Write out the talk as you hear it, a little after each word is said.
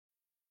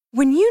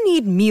When you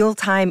need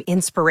mealtime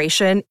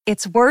inspiration,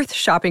 it's worth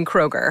shopping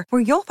Kroger,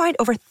 where you'll find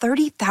over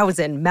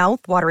 30,000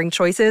 mouth-watering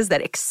choices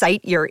that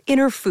excite your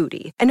inner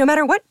foodie. And no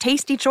matter what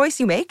tasty choice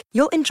you make,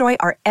 you'll enjoy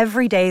our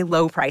everyday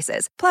low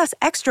prices, plus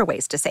extra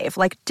ways to save,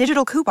 like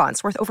digital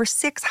coupons worth over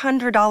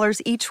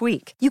 $600 each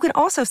week. You can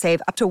also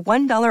save up to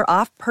 $1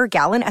 off per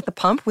gallon at the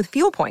pump with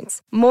fuel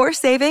points. More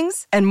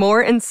savings and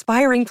more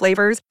inspiring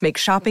flavors make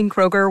shopping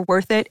Kroger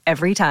worth it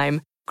every time.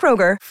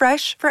 Kroger,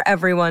 fresh for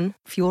everyone.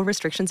 Fuel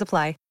restrictions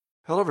apply.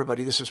 Hello,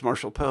 everybody. This is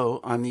Marshall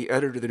Poe. I'm the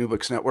editor of the New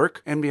Books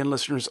Network. NBN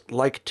listeners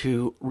like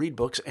to read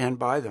books and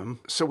buy them.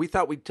 So we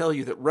thought we'd tell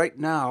you that right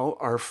now,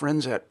 our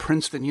friends at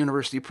Princeton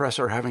University Press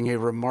are having a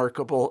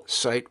remarkable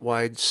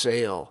site-wide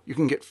sale. You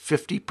can get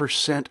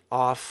 50%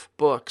 off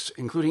books,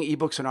 including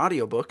ebooks and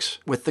audiobooks,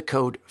 with the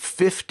code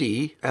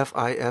 50,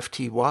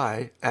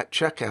 F-I-F-T-Y, at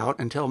checkout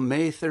until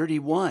May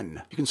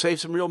 31. You can save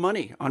some real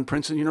money on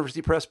Princeton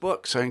University Press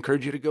books. I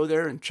encourage you to go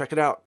there and check it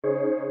out.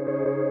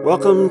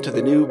 Welcome to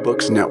the New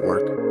Books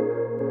Network.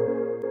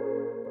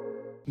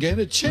 Get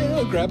a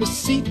chair, grab a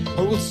seat,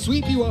 or we'll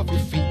sweep you off your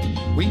feet.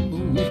 We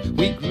move,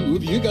 we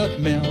groove, you got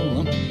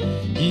Mel.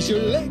 Ease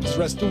your legs,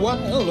 rest a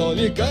while, all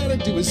you gotta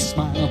do is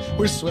smile.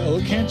 We're swell,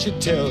 can't you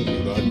tell,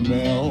 you got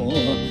Mel.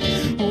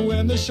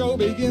 When the show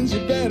begins,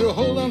 you better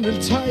hold on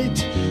real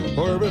tight,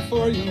 or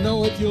before you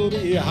know it, you'll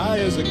be high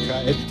as a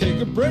kite.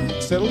 Take a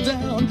break, settle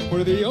down,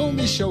 we're the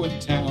only show in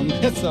town.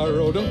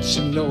 SRO, don't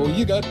you know,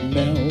 you got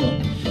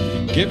Mel.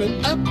 Give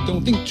it up,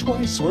 don't think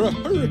twice, we're a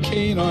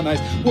hurricane on ice.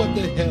 What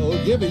the hell,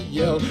 give a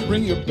yell,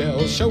 ring your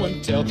bell, show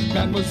and tell.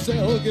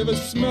 Mademoiselle, give a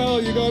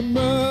smell, you got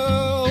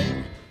Mel.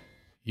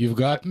 You've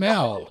got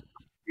Mel.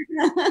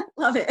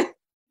 Love it.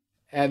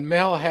 And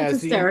Mel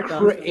has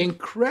the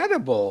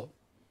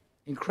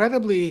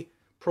incredibly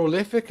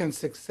prolific and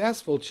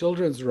successful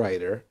children's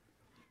writer,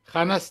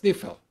 Chana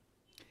Stiefel.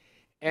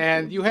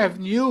 And you have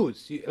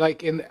news,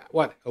 like in,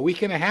 what, a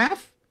week and a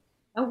half?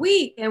 A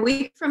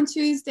week from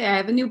Tuesday. I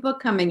have a new book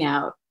coming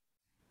out.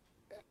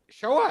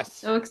 Show us.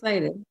 So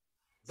excited.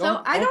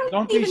 I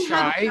don't even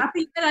have a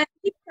copy yet.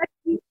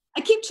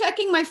 I keep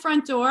checking my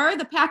front door.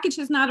 The package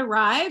has not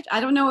arrived. I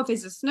don't know if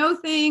it's a snow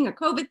thing, a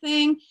COVID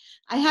thing.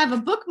 I have a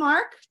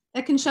bookmark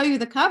that can show you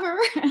the cover.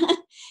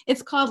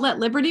 It's called Let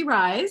Liberty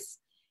Rise.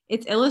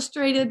 It's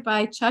illustrated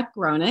by Chuck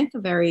Gronick, a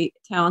very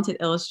talented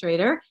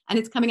illustrator, and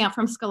it's coming out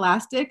from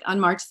Scholastic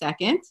on March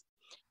 2nd.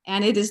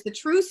 And it is the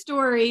true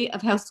story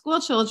of how school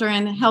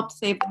children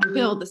helped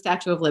build the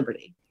Statue of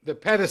Liberty. The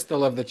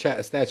pedestal of the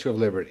Statue of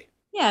Liberty.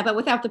 Yeah, but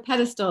without the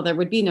pedestal, there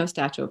would be no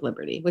Statue of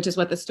Liberty, which is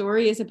what the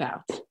story is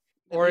about.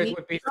 Or it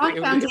would be a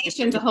strong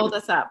foundation to hold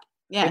us up.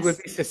 Yes. It would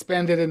be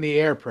suspended in the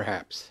air,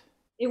 perhaps.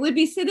 It would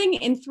be sitting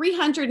in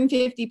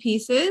 350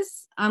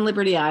 pieces on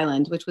Liberty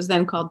Island, which was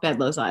then called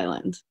Bedloe's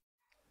Island.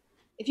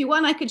 If you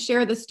want, I could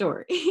share the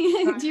story. Do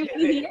you want to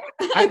hear?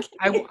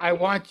 I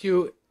want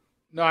you...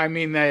 No, I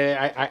mean,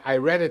 I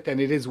read it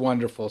and it is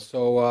wonderful.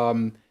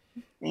 So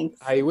thanks.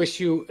 I wish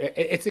you,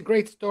 it's a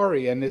great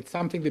story and it's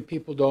something that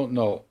people don't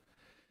know.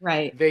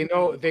 Right. They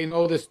know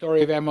the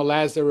story of Emma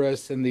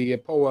Lazarus and the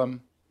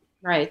poem.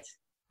 Right.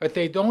 But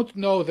they don't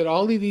know that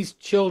all of these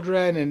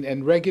children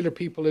and regular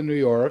people in New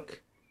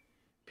York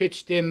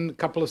pitched in a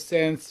couple of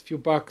cents, a few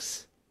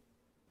bucks.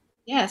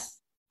 Yes.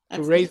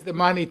 To raise the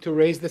money to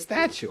raise the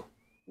statue.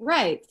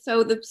 Right.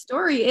 So the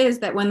story is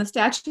that when the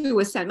statue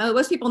was sent,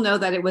 most people know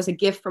that it was a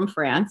gift from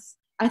France.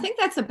 I think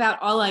that's about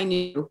all I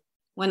knew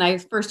when I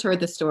first heard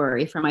the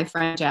story from my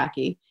friend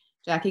Jackie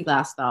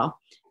Glassthal.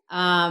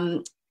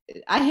 I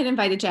had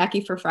invited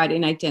Jackie for Friday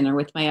night dinner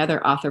with my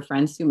other author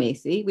friend, Sue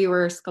Macy. We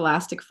were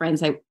Scholastic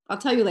friends. I'll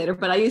tell you later,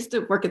 but I used to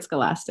work at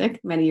Scholastic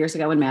many years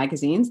ago in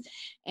magazines.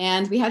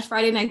 And we had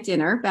Friday night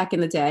dinner back in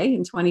the day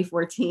in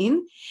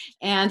 2014.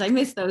 And I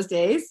miss those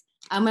days.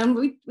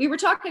 And we were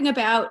talking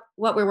about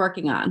what we're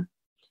working on,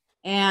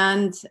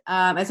 and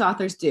as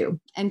authors do.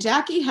 And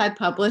Jackie had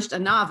published a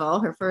novel,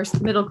 her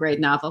first middle grade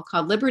novel,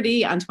 called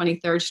Liberty on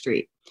 23rd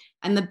Street.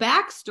 And the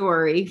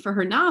backstory for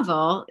her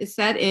novel is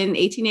set in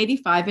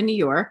 1885 in New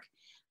York,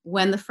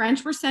 when the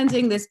French were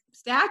sending this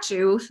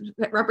statue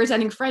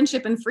representing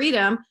friendship and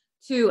freedom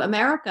to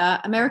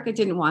America. America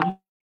didn't want it.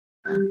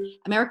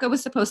 America was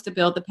supposed to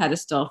build the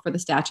pedestal for the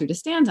statue to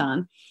stand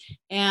on.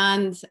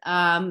 And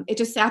it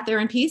just sat there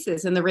in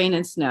pieces in the rain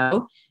and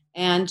snow.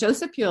 And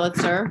Joseph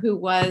Pulitzer, who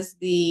was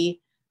the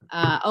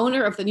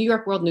owner of the New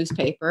York World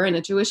newspaper and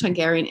a Jewish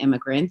Hungarian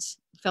immigrant,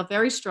 felt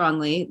very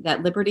strongly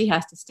that liberty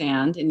has to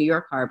stand in New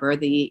York Harbor,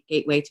 the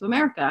gateway to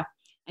America.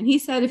 And he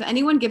said, if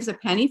anyone gives a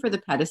penny for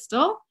the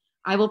pedestal,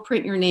 I will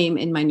print your name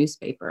in my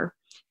newspaper.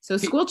 So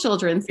school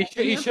children...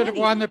 He should have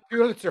won the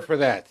Pulitzer for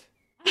that.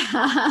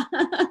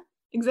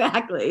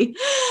 Exactly.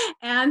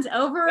 And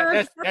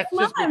over that's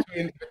just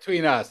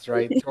between us,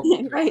 right?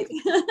 Right.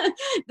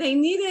 They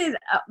needed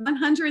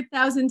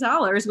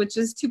 $100,000, which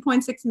is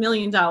 $2.6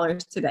 million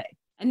today.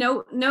 And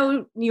no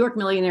New York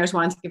millionaires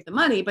wanted to give the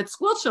money, but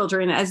school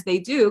children, as they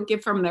do,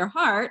 give from their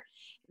heart.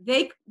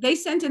 They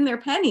sent in their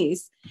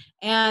pennies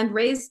and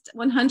raised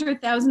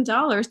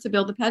 $100,000 to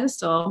build the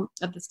pedestal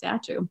of the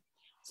statue.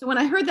 So when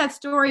I heard that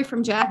story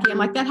from Jackie, I'm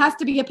like, that has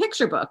to be a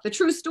picture book. The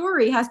true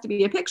story has to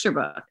be a picture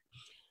book.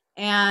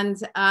 And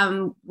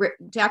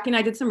Jackie and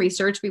I did some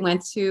research. We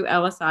went to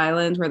Ellis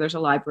Island, where there's a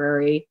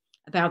library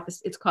about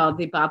this. It's called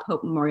the Bob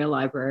Hope Memorial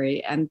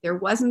Library. And there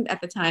wasn't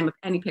at the time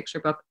any picture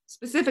book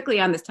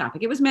specifically on this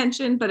topic. It was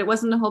mentioned, but it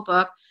wasn't the whole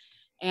book.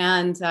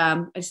 And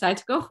I decided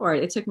to go for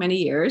it. It took many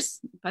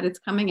years, but it's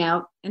coming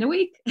out in a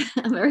week.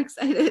 I'm very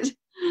excited.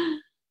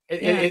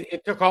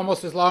 It took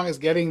almost as long as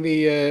getting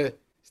the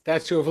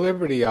Statue of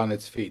Liberty on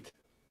its feet.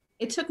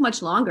 It took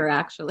much longer,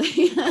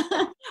 actually.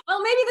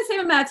 Well, maybe the same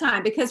amount of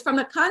time, because from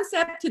the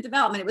concept to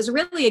development, it was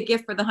really a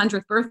gift for the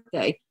 100th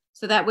birthday.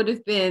 So that would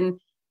have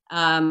been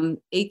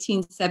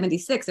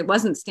 1876. It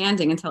wasn't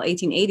standing until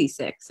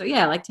 1886. So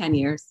yeah, like 10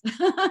 years,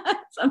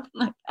 something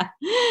like that.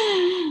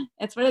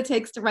 That's what it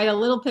takes to write a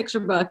little picture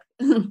book.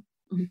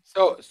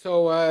 So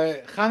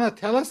Chana,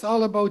 tell us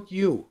all about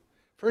you.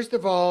 First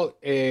of all,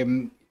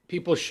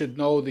 people should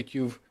know that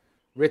you've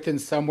written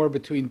somewhere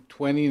between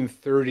 20 and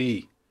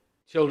 30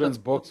 children's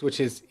books,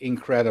 which is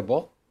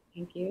incredible.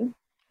 Thank you.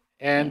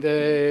 And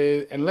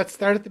let's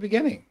start at the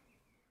beginning.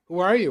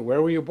 Who are you?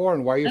 Where were you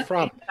born? Where are you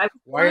from?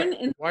 Why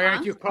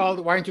aren't you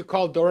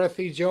called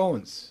Dorothy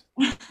Jones?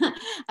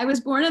 I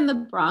was born in the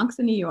Bronx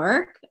in New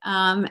York,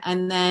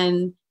 and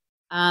then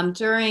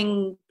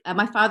during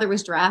my father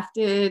was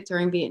drafted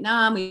during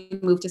Vietnam. We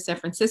moved to San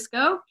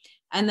Francisco,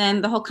 and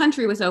then the whole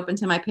country was open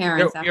to my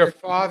parents. Your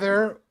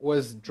father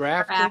was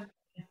drafted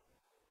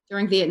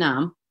during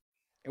Vietnam.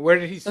 And where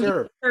did he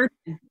serve?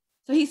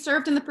 So he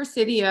served in the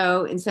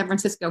Presidio in San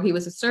Francisco. He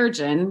was a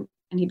surgeon,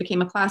 and he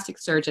became a plastic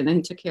surgeon, and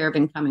he took care of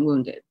incoming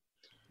wounded.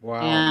 Wow.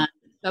 And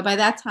so by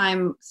that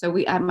time,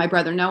 my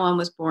brother Noam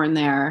was born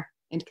there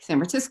in San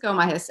Francisco,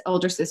 my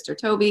older sister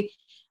Toby,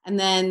 and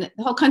then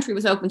the whole country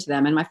was open to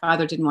them, and my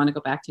father didn't want to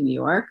go back to New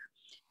York.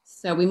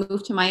 So we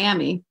moved to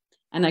Miami,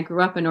 and I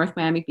grew up in North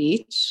Miami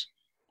Beach,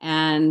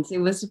 and it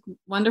was a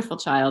wonderful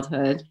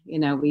childhood. You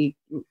know, we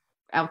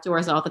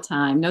outdoors all the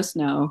time, no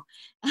snow.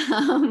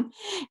 You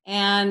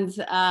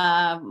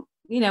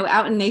know,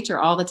 out in nature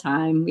all the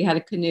time. We had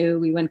a canoe.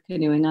 We went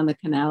canoeing on the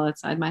canal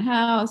outside my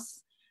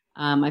house.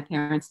 My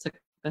parents took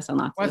us on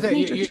lots of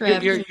nature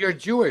trips. You're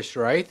Jewish,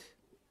 right?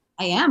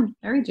 I am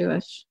very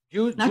Jewish.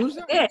 Jews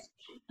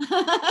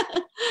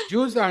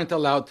aren't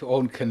allowed to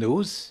own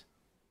canoes.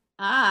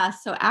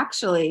 So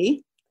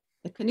actually,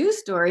 the canoe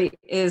story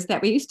is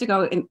that we used to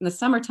go in the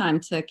summertime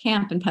to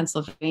camp in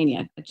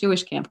Pennsylvania, a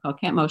Jewish camp called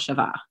Camp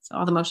Mosheva. So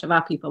all the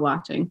Mosheva people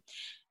watching.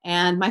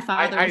 And my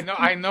father...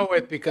 I know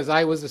it because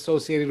I was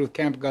associated with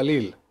Camp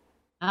Galil.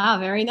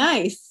 Very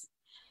nice.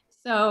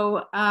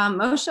 So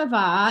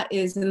Mosheva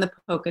is in the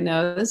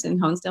Poconos in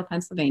Honesdale,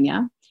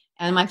 Pennsylvania.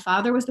 And my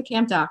father was the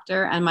camp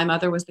doctor, and my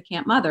mother was the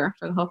camp mother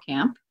for the whole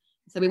camp.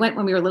 So we went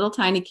when we were little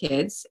tiny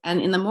kids.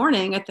 And in the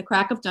morning, at the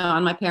crack of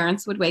dawn, my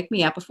parents would wake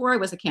me up before I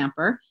was a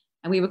camper,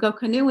 and we would go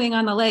canoeing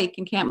on the lake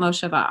in Camp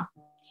Mosheva.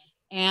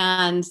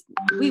 And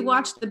we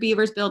watched the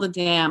beavers build a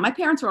dam. My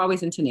parents were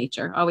always into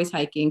nature, always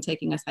hiking,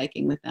 taking us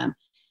hiking with them.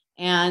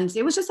 And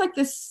it was just like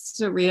this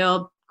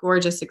surreal,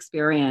 gorgeous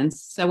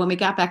experience. So when we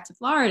got back to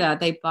Florida,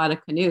 they bought a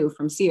canoe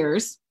from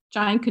Sears,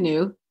 giant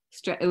canoe.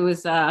 It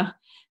was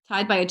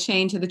tied by a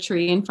chain to the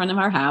tree in front of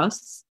our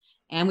house.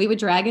 And we would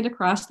drag it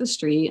across the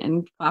street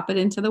and plop it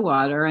into the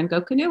water and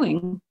go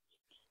canoeing.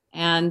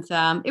 And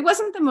it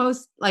wasn't the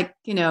most, like,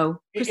 you know,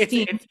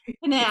 pristine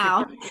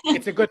canal.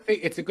 It's a good thing.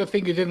 It's a good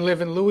thing you didn't live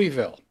in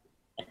Louisville.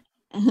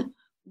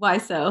 Why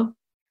so?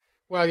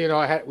 Well, you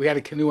know, we had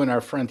a canoe in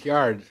our front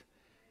yard,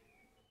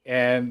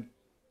 and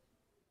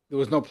there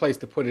was no place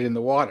to put it in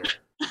the water.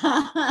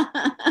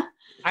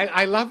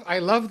 I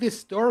love this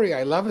story.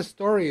 I love a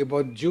story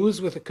about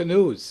Jews with the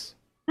canoes.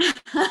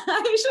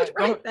 You should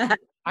write that.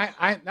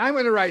 I'm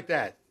going to write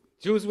that.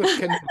 Jews with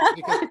canoes.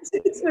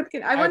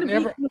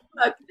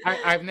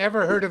 I've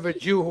never heard of a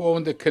Jew who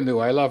owned a canoe.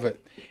 I love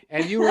it.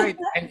 And you write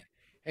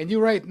and you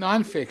write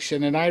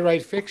nonfiction, and I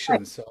write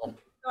fiction. So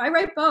I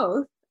write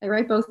both. I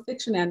write both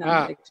fiction and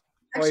nonfiction.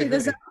 Actually, the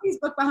zombies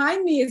book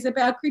behind me is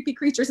about creepy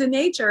creatures in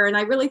nature, and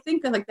I really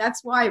think that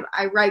that's why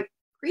I write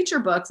creature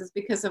books, is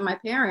because of my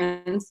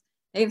parents.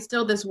 They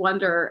instilled this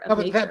wonder of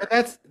nature. But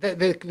that's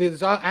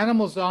the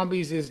animal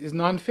zombies is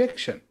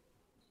nonfiction.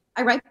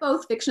 I write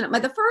both fiction.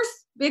 The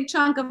first big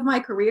chunk of my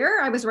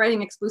career, I was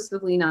writing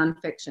exclusively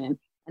nonfiction,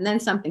 and then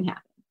something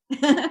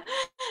happened.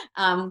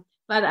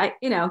 But I,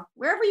 you know,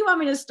 wherever you want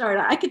me to start,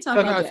 I could talk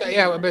about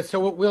it. But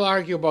so we'll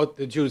argue about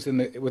the Jews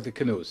with the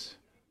canoes.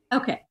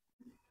 Okay.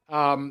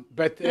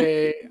 But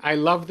I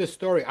love the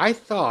story. I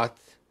thought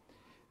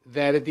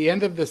that at the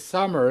end of the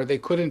summer, they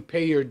couldn't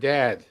pay your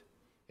dad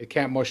at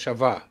Camp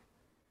Mosheva.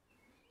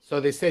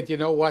 So they said, you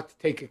know what,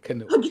 take a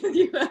canoe. I'll give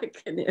you a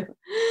canoe.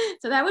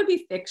 So that would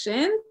be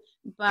fiction,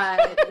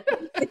 but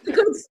it's a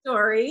good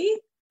story.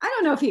 I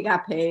don't know if he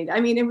got paid.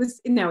 I mean,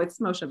 it's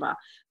Mosheva,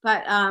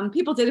 but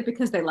people did it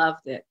because they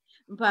loved it.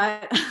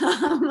 But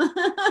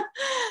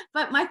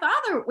but my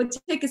father would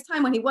take his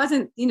time when he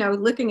wasn't,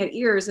 looking at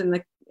ears in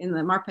the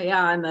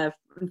marpeya in the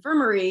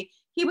infirmary.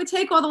 he would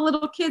take all the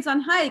little kids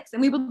on hikes,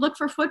 and we would look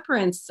for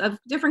footprints of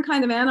different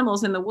kind of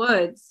animals in the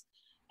woods.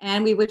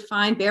 And we would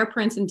find bear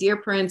prints and deer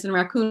prints and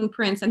raccoon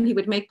prints. And he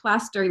would make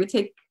plaster. He would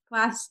take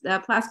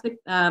plastic,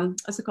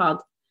 what's it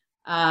called?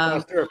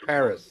 Plaster of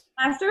Paris.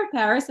 Plaster of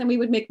Paris. And we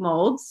would make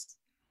molds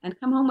and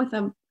come home with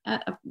a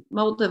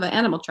mold of an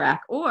animal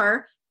track.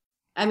 Or,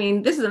 I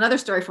mean, this is another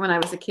story from when I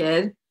was a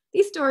kid.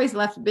 These stories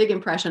left a big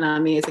impression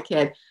on me as a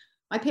kid.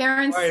 My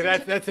parents. Boy,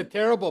 that's a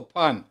terrible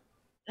pun.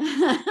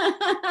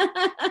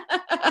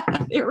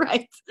 You're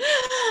right.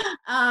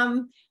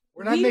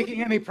 We're not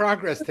making any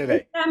progress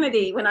today.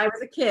 Yosemite when I was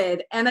a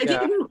kid, and I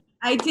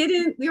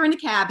didn't. We were in a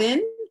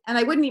cabin, and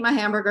I wouldn't eat my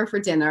hamburger for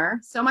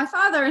dinner. So my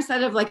father,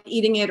 instead of like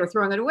eating it or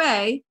throwing it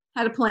away,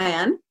 had a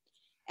plan,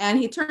 and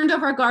he turned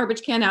over a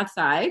garbage can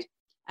outside,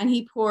 and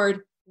he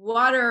poured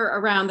water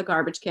around the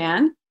garbage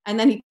can, and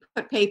then he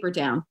put paper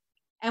down,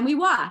 and we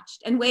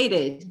watched and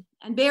waited,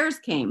 and bears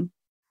came.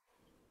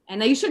 And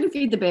now you shouldn't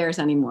feed the bears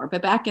anymore,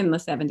 but back in the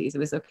 70s, it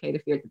was okay to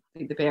feed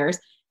the bears.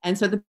 And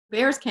so the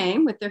bears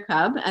came with their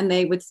cub, and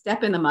they would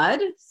step in the mud,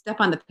 step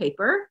on the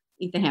paper,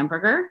 eat the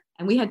hamburger.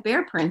 And we had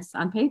bear prints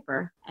on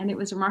paper, and it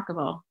was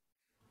remarkable.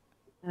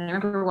 And I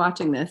remember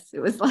watching this.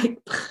 It was like,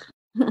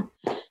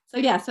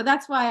 so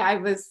that's why I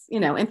was,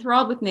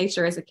 enthralled with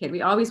nature as a kid.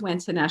 We always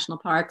went to national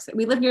parks.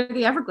 We lived near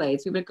the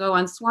Everglades. We would go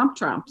on swamp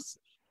trumps,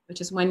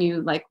 which is when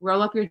you like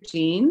roll up your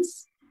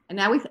jeans. And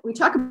now we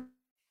talk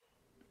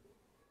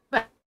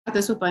about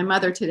this with my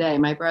mother today.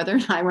 My brother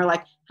and I were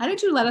like, how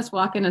did you let us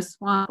walk in a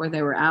swamp where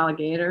there were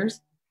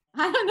alligators?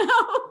 I don't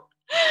know.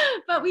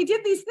 But we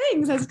did these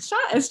things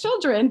as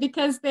children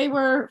because they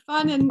were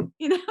fun and,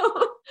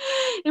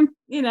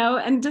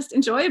 and just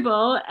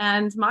enjoyable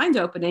and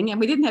mind-opening. And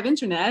we didn't have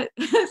internet.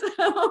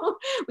 So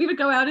we would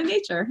go out in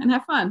nature and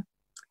have fun.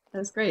 That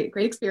was great.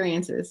 Great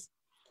experiences.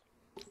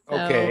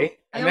 Okay.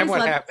 And then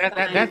what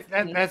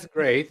happened? That's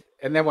great.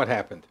 And then what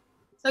happened?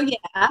 So I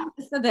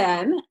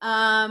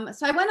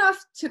went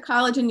off to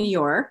college in New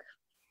York.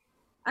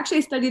 Actually,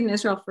 I studied in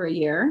Israel for a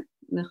year,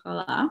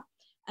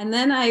 and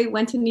then I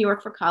went to New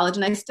York for college,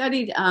 and I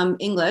studied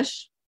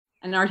English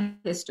and art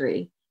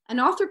history. And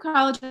all through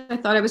college, I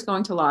thought I was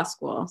going to law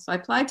school. So I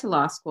applied to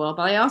law school,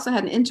 but I also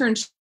had an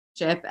internship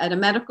at a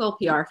medical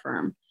PR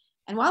firm.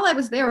 And while I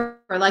was there,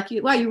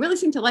 you really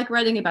seem to like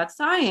writing about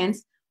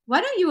science. Why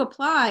don't you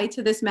apply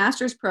to this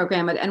master's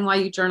program at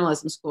NYU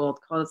Journalism School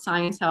called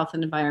Science, Health,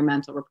 and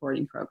Environmental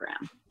Reporting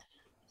Program?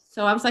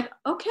 So I was like,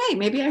 okay,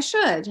 maybe I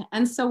should.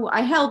 And so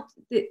I held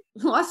the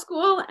law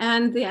school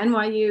and the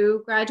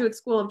NYU Graduate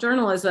School of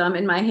Journalism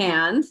in my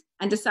hand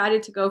and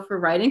decided to go for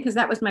writing because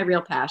that was my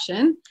real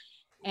passion.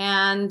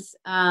 And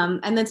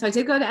then so I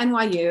did go to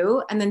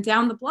NYU, and then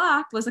down the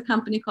block was a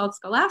company called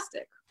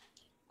Scholastic.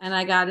 And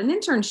I got an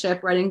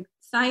internship writing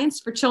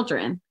science for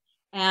children.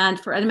 And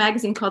for a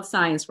magazine called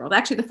Science World.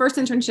 Actually, the first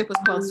internship was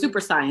called Super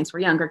Science for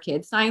younger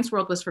kids. Science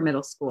World was for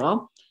middle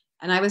school.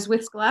 And I was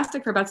with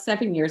Scholastic for about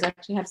 7 years. I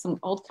actually have some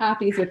old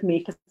copies with me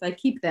because I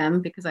keep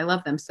them because I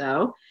love them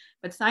so.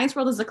 But Science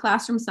World is a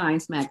classroom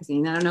science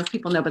magazine. I don't know if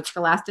people know, but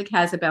Scholastic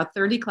has about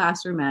 30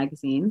 classroom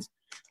magazines.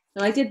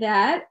 So I did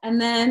that. And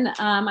then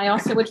I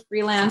also would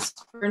freelance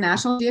for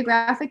National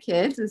Geographic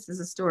Kids. This is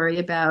a story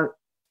about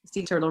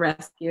sea turtle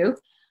rescue.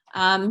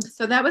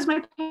 So that was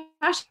my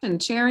passion,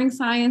 sharing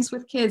science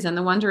with kids and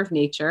the wonder of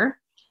nature.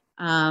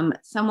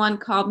 Someone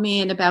called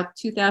me in about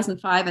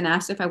 2005 and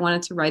asked if I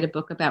wanted to write a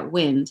book about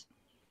wind.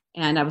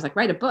 And I was like,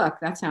 write a book?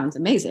 That sounds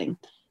amazing.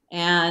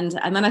 And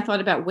then I thought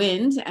about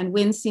wind, and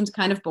wind seems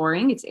kind of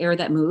boring. It's air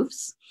that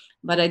moves.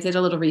 But I did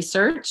a little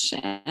research,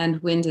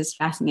 and wind is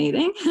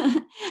fascinating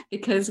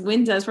because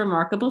wind does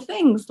remarkable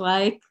things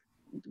like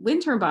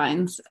wind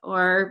turbines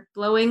or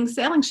blowing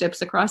sailing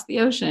ships across the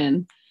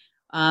ocean.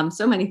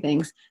 So many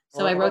things.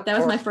 So I wrote, that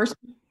was my first.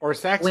 Or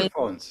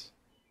saxophones.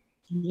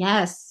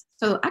 Yes.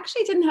 So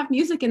actually I didn't have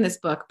music in this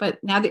book,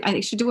 but now I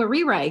should do a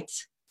rewrite.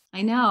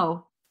 I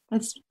know.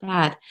 That's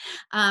bad.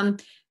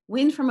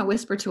 Wind from a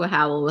Whisper to a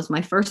Howl was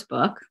my first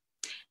book.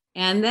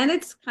 And then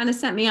it's kind of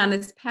sent me on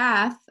this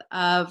path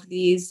of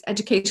these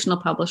educational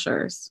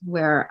publishers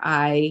where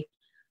I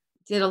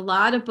did a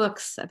lot of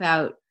books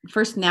about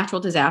first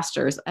natural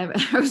disasters. I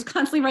was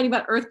constantly writing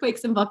about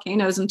earthquakes and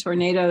volcanoes and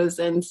tornadoes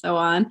and so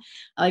on,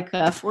 like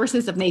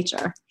forces of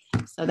nature.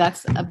 So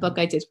that's a book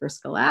I did for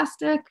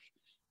Scholastic,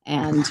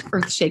 and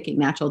earth-shaking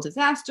natural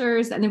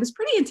disasters. And it was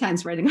pretty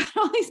intense writing about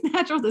all these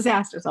natural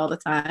disasters all the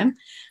time.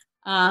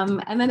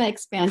 And then I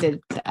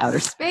expanded to outer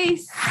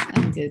space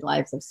and did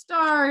Lives of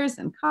Stars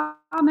and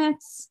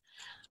comets.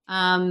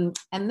 And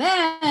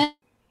then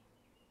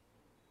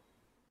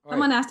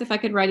someone asked if I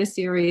could write a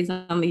series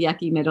on the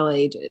yucky Middle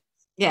Ages.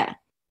 Yeah.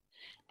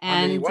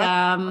 And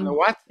on the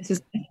what? This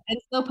is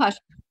it's so posh.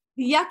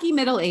 The yucky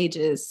Middle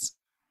Ages.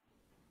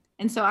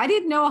 And so I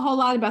didn't know a whole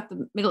lot about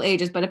the Middle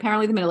Ages, but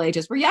apparently the Middle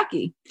Ages were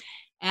yucky.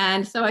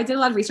 And so I did a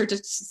lot of research.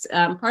 It's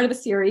part of a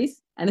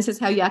series. And this is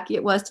how yucky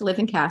it was to live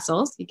in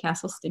castles. The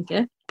castles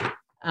stinketh.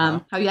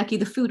 How yucky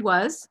the food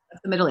was of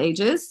the Middle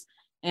Ages.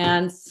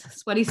 And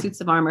sweaty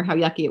suits of armor, how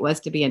yucky it was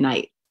to be a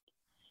knight.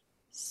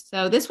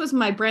 So this was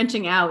my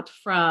branching out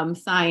from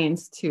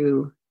science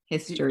to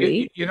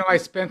history. I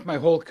spent my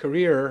whole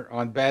career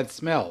on bad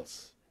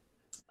smells.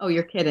 Oh,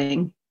 you're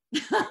kidding.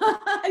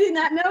 I did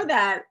not know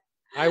that.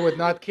 I would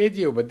not kid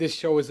you, but this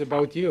show is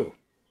about you.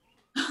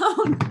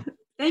 Oh,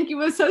 thank you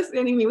for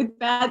associating me with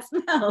bad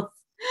smells.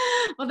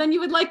 Well, then you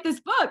would like this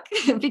book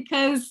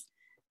because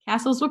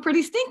castles were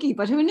pretty stinky,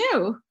 but who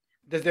knew?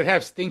 Does it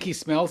have stinky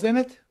smells in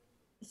it?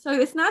 So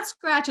it's not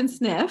scratch and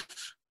sniff.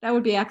 That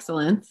would be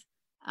excellent.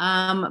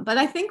 But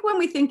I think when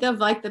we think of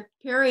like the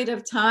period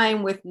of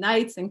time with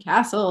knights and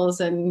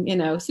castles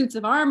and, suits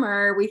of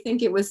armor, we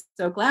think it was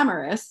so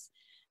glamorous.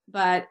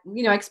 But,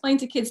 I explained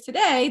to kids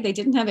today, they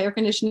didn't have air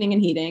conditioning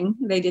and heating.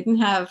 They didn't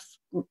have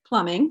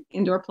plumbing,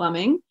 indoor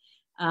plumbing.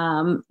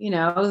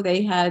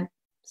 They had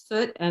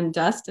soot and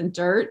dust and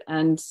dirt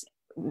and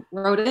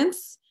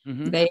rodents.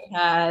 Mm-hmm. They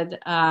had,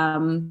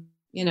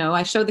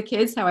 I showed the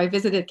kids how I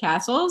visited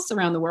castles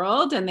around the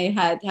world, and they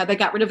had how they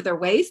got rid of their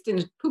waste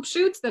and poop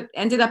chutes that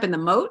ended up in the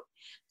moat.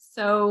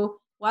 So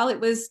while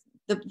it was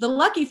the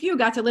lucky few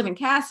got to live in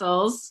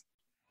castles,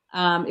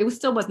 it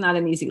still was not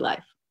an easy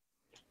life.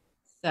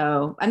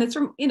 So, and it's,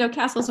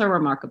 castles are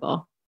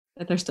remarkable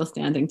that they're still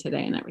standing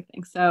today and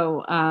everything.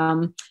 So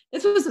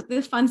this was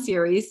a fun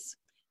series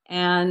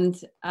and,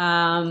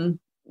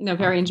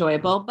 very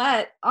enjoyable,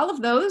 but all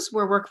of those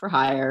were work for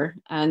hire.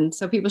 And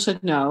so people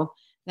should know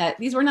that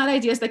these were not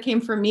ideas that came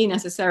from me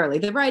necessarily.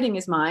 The writing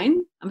is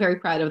mine. I'm very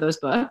proud of those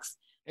books.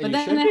 And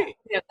but then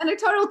a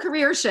total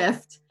career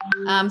shift,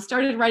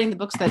 started writing the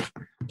books that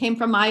came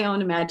from my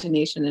own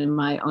imagination and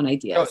my own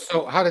ideas.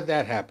 So how did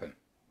that happen?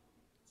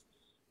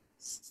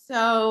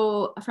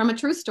 So from a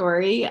true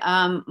story,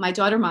 my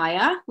daughter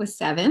Maya was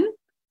 7,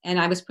 and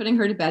I was putting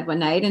her to bed one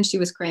night, and she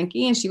was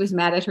cranky, and she was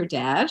mad at her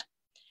dad.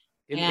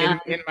 In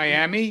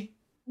Miami?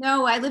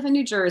 No, I live in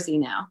New Jersey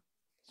now.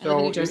 I live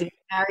in New Jersey.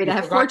 Married. I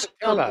have 4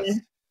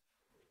 children.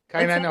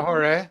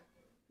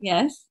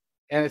 Yes.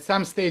 And at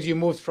some stage you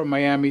moved from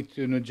Miami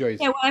to New Jersey.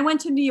 Yeah, well, I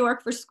went to New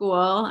York for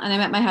school, and I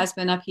met my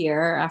husband up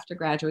here after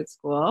graduate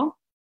school.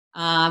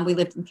 We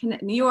lived in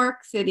New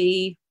York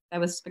City. That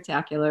was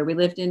spectacular. We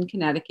lived in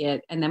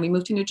Connecticut, and then we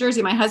moved to New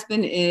Jersey. My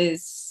husband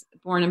is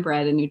born and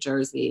bred in New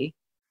Jersey,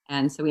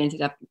 and so we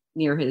ended up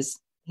near his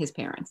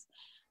parents.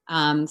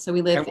 So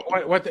we lived.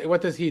 And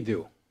what does he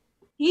do?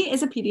 He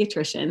is a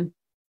pediatrician,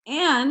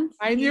 and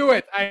I knew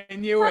it. I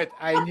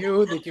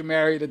knew that you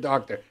married a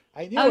doctor.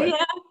 I knew it. Oh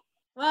yeah.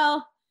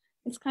 Well,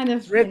 it's kind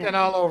of written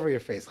all over your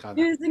face, Chana.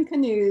 News and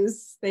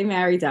canoes. They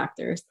marry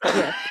doctors.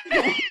 Yeah.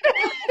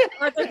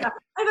 I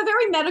have a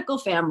very medical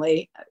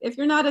family. If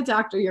you're not a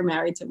doctor, you're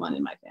married to one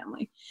in my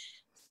family.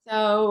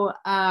 So,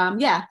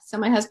 so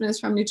my husband is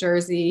from New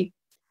Jersey.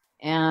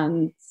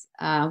 And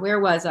where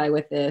was I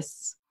with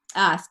this?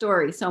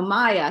 Story. So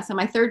Maya,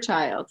 my 3rd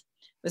child,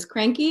 was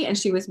cranky, and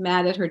she was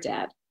mad at her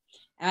dad.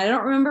 And I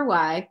don't remember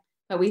why,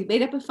 but we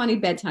made up a funny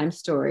bedtime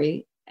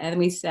story. And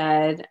we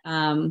said,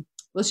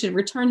 we should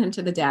return him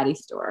to the daddy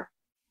store.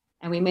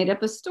 And we made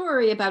up a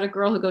story about a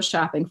girl who goes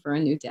shopping for a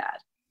new dad.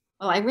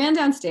 Well, I ran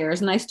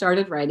downstairs and I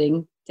started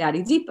writing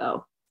Daddy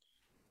Depot.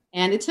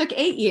 And it took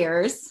 8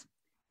 years,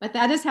 but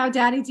that is how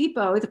Daddy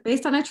Depot is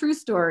based on a true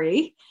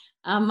story.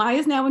 Maya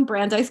is now in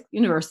Brandeis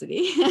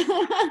University.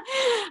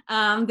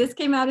 This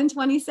came out in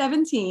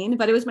 2017,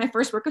 but it was my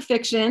first work of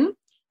fiction,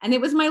 and it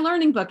was my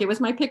learning book. It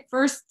was my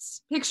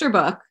first picture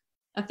book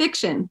of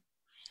fiction.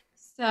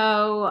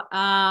 So,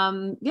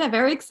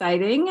 very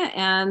exciting.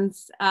 And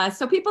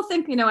so people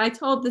think, I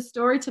told the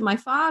story to my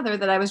father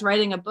that I was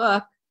writing a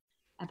book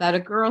about a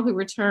girl who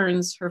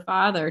returns her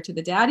father to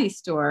the daddy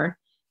store.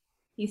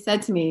 He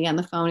said to me on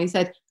the phone, he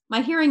said,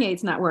 "My hearing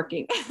aid's not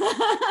working."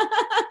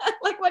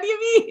 Like, what do you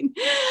mean?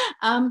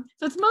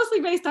 So it's mostly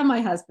based on my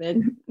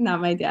husband,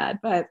 not my dad,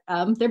 but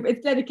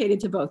it's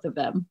dedicated to both of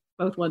them,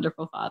 both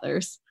wonderful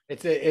fathers.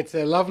 It's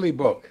a lovely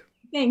book.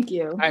 Thank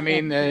you. I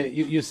mean,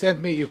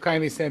 you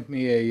kindly sent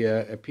me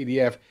a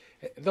PDF.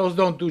 Those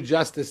don't do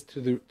justice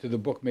to the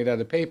book made out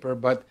of paper,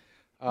 but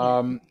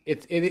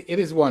it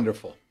is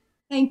wonderful.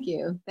 Thank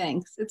you.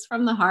 Thanks. It's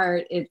from the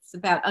heart. It's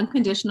about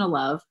unconditional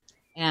love.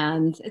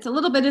 And it's a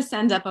little bit of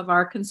send up of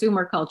our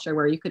consumer culture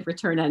where you could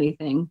return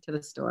anything to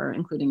the store,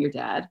 including your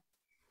dad.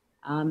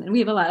 And we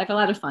have a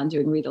lot of fun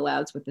doing read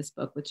alouds with this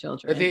book with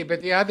children.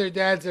 But the other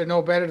dads are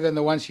no better than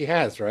the one she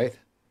has, right?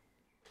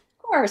 Of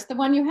course, the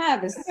one you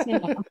have is,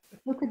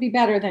 who could be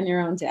better than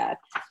your own dad?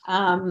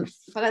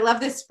 But I love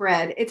this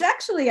spread. It's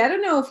actually, I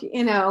don't know if do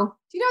you know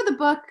the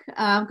book,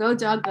 Go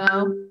Dog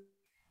Go?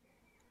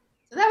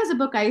 So that was a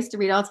book I used to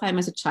read all the time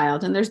as a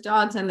child. And there's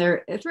dogs, and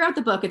throughout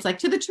the book, it's like,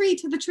 to the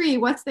tree,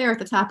 what's there at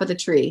the top of the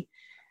tree?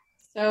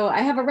 So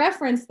I have a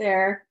reference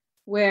there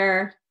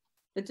where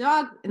the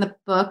dog in the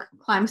book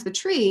climbs the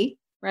tree,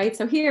 right?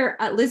 So here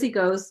Lizzie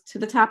goes to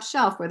the top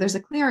shelf where there's a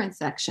clearance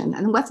section,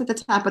 and what's at the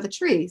top of the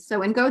tree?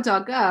 So in Go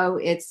Dog Go,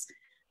 it's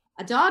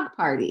a dog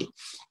party.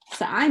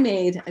 So I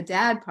made a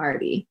dad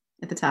party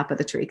at the top of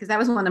the tree because that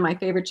was one of my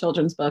favorite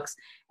children's books.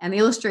 And the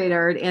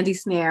illustrator, Andy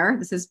Snare,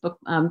 this is book,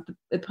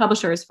 the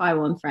publisher is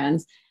Feiwel and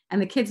Friends,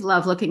 and the kids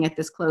love looking at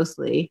this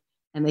closely.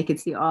 and they could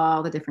see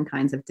all the different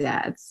kinds of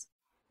dads.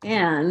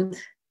 And,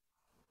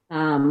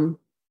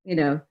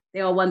 they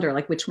all wonder,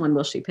 like, which one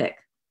will she pick?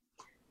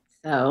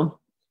 So,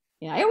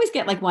 yeah, I always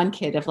get like one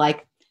kid of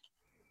like,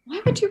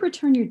 why would you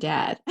return your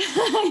dad?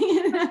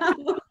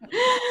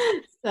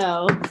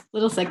 So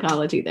little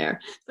psychology there.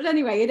 But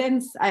anyway, it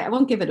ends, I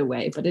won't give it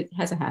away, but it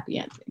has a happy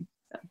ending.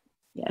 So,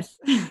 yes.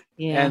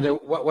 Yeah. And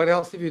what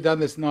else have you done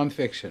that's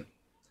nonfiction?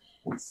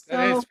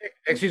 So,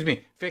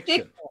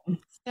 Fiction.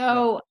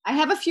 So I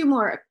have a few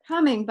more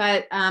coming,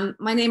 but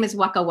my name is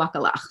Waka Waka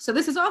Lach. So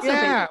this is also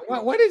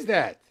What is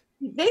that?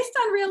 Based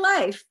on real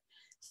life.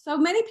 So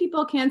many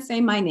people can't say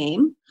my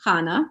name,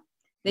 Chana.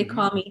 They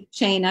call me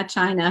Chana,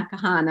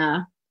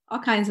 Kahana, all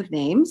kinds of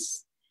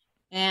names.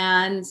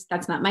 And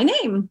that's not my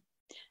name.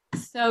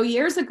 So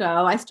years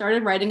ago, I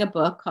started writing a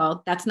book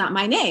called That's Not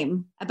My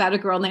Name, about a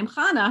girl named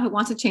Chana who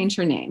wants to change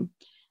her name.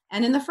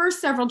 And in the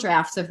first several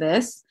drafts of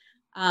this,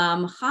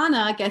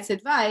 Chana gets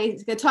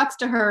advice, talks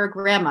to her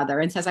grandmother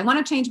and says, I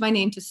want to change my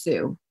name to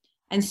Sue.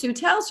 And Sue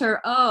tells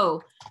her,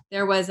 oh,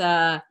 there was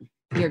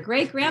your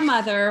great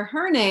grandmother,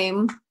 her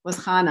name was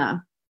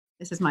Chana.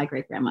 This is my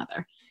great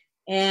grandmother.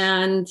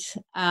 And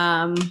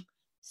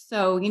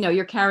so,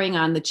 you're carrying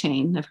on the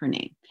chain of her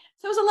name.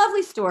 So it was a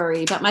lovely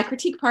story, but my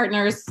critique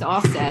partners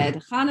all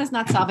said, Chana's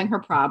not solving her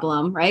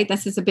problem, right?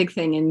 This is a big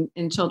thing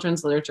in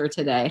children's literature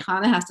today.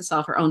 Chana has to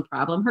solve her own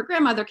problem. Her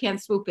grandmother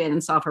can't swoop in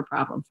and solve her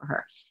problem for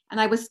her.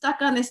 And I was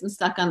stuck on this and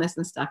stuck on this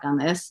and stuck on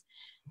this.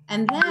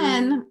 And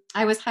then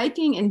I was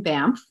hiking in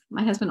Banff.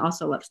 My husband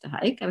also loves to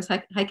hike. I was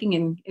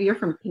hiking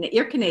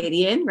you're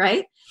Canadian,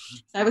 right?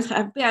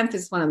 So Banff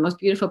is one of the most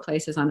beautiful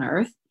places on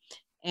earth.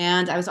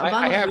 And I was.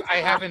 I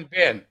haven't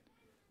been.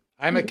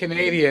 I'm a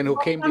Canadian who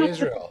came to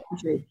Israel.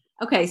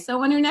 Okay,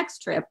 so on your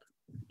next trip,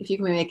 if you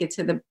can make it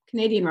to the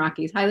Canadian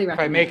Rockies, highly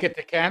recommend. If I make it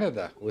to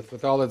Canada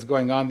with all that's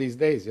going on these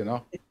days,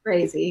 It's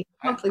crazy.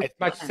 Hopefully it's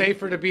much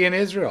safer to be in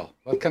Israel.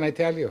 What can I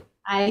tell you?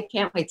 I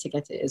can't wait to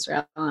get to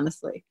Israel,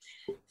 honestly.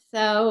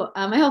 So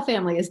my whole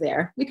family is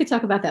there. We could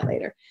talk about that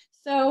later.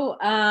 So,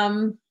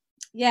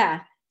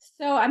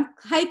 So I'm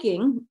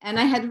hiking, and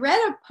I had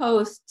read a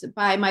post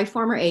by my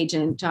former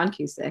agent, John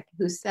Cusick,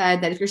 who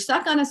said that if you're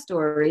stuck on a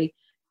story,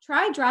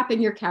 try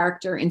dropping your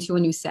character into a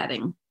new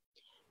setting.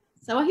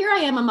 So here I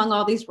am among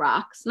all these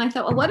rocks. And I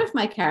thought, well, what if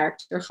my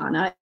character,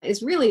 Chana,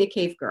 is really a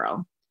cave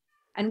girl?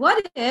 And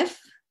what if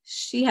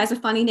she has a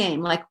funny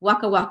name like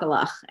Waka Waka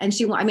Lach, and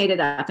I made it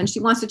up, and she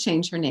wants to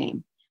change her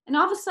name? And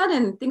all of a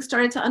sudden, things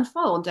started to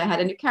unfold. I had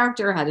a new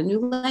character, I had a new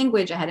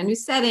language, I had a new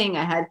setting,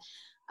 I had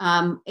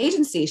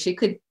agency. She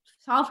could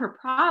solve her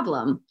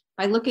problem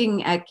by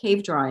looking at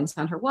cave drawings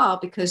on her wall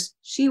because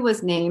she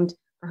was named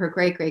for her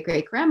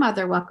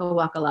great-great-great-grandmother, Waka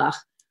Waka Lach,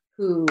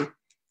 who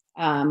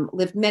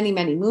lived many,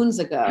 many moons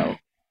ago.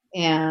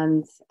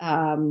 And,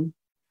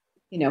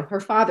 her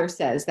father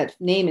says that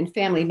name and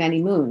family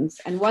many moons.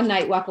 And one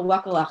night, Waka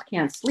Waka Lach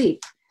can't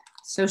sleep.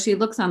 So she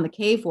looks on the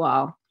cave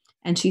wall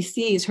and she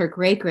sees her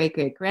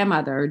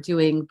great-great-great-grandmother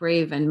doing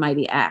brave and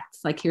mighty acts.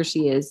 Like here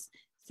she is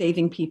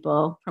saving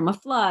people from a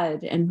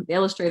flood. And the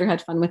illustrator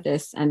had fun with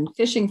this, and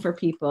fishing for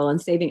people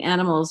and saving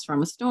animals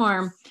from a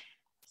storm.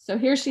 So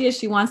here she is.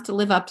 She wants to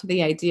live up to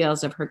the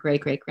ideals of her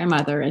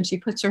great-great-grandmother. And she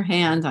puts her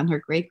hand on her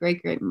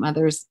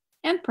great-great-grandmother's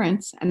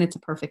handprints, and it's a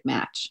perfect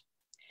match.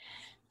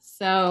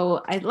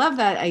 So I love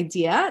that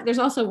idea. There's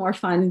also more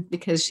fun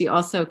because she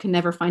also can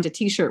never find a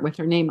T-shirt with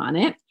her name on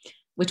it,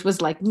 which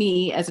was like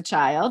me as a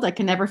child. I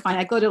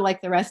go to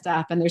like the rest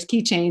stop and there's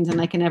keychains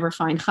and I can never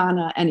find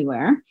Chana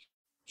anywhere.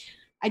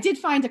 I did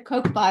find a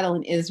Coke bottle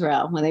in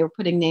Israel when they were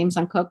putting names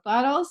on Coke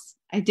bottles.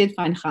 I did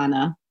find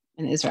Chana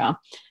in Israel.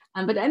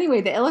 But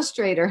anyway, the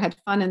illustrator had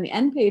fun in the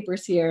end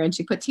papers here, and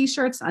she put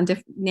T-shirts on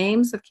different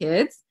names of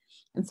kids.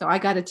 And so I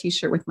got a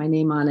T-shirt with my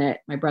name on it.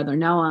 My brother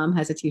Noam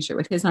has a T-shirt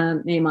with his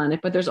name on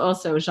it. But there's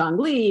also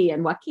Zhongli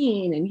and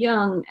Joaquin and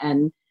Young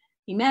and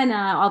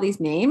Jimena, all these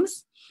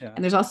names. Yeah.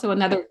 And there's also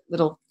another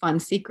little fun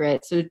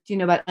secret. So do you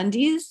know about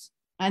undies?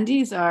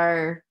 Undies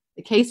are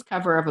the case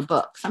cover of a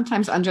book.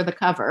 Sometimes under the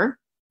cover,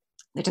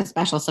 it's a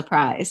special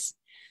surprise.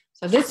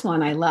 So this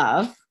one I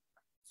love.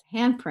 It's a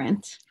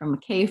handprint from a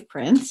cave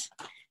print.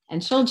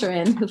 And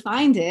children who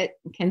find it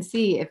can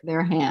see if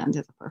their hand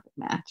is a perfect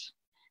match.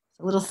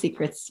 So little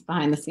secrets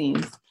behind the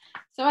scenes.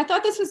 So I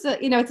thought this was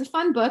it's a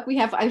fun book. I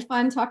have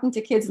fun talking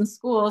to kids in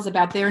schools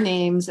about their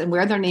names and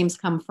where their names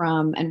come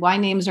from and why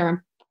names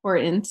are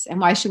important and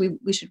why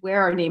we should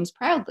wear our names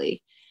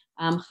proudly.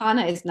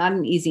 Chana is not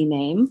an easy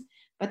name,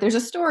 but there's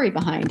a story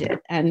behind it.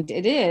 And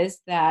it is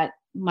that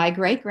my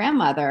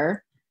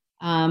great-grandmother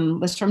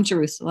was from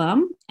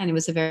Jerusalem, and it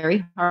was a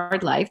very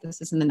hard life.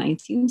 This is in the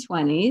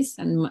 1920s,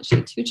 and she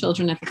had 2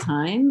 children at the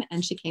time,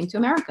 and she came to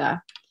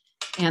America.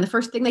 And the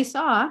first thing they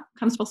saw,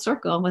 comes full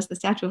circle, was the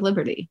Statue of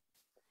Liberty.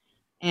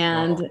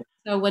 And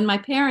so when my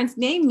parents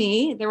named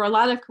me, there were a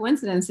lot of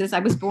coincidences. I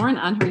was born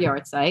on her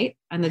yard site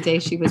on the day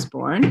she was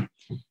born.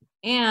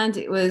 And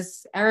it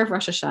was Erev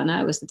Rosh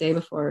Hashanah. It was the day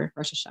before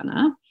Rosh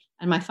Hashanah.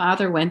 And my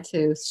father went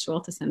to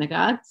shul, to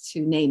synagogue,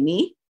 to name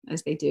me,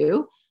 as they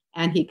do.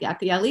 And he got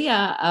the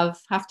aliyah of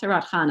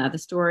Haftarat Chana, the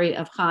story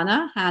of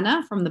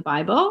Hannah from the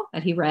Bible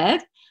that he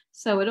read.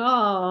 So it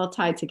all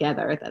tied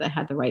together that I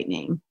had the right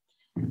name.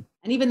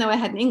 And even though I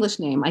had an English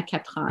name, I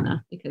kept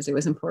Chana because it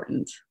was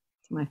important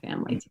to my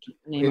family to keep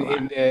the name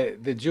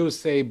alive. The Jews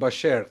say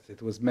bashert.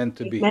 It was meant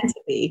to be. Meant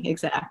to be,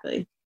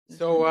 exactly.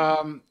 So,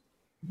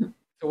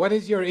 so what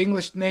is your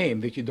English name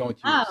that you don't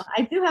use? Oh,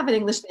 I do have an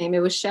English name. It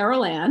was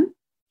Cheryl Ann.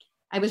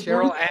 I was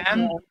Cheryl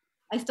Ann?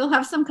 I still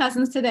have some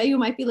cousins today who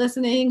might be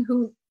listening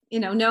who,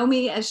 know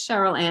me as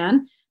Cheryl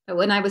Ann. But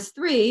when I was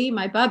 3,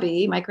 my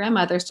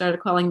grandmother started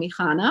calling me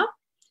Chana.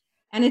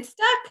 And it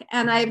stuck.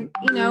 And I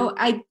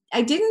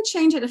didn't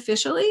change it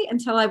officially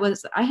until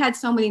I had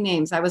so many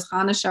names. I was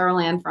Chana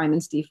Cheryl Ann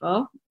Fryman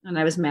Stiefel, and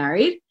I was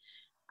married.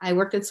 I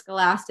worked at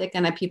Scholastic,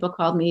 and people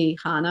called me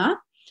Chana.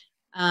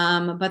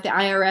 But the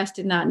IRS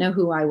did not know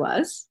who I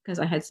was because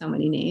I had so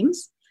many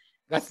names.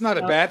 That's not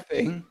a bad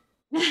thing.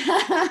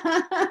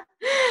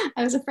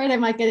 I was afraid I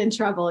might get in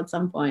trouble at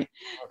some point.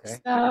 Okay.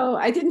 So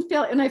I didn't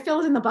and I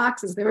filled in the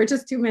boxes. There were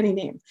just too many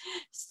names.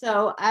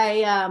 So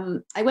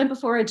I went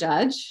before a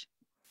judge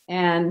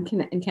in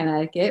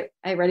Connecticut.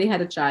 I already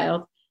had a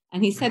child.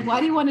 And he said, "Why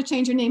do you want to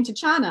change your name to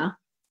Chana?"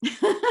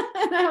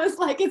 And I was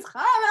like, "It's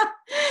Chana."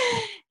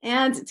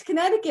 And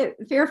Connecticut,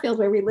 Fairfield,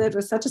 where we lived,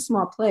 was such a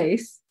small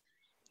place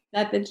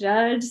that the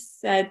judge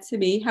said to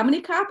me, "How many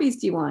copies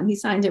do you want?" He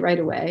signed it right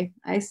away.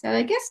 I said,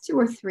 "I guess 2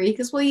 or 3,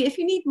 because, well, if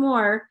you need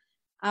more,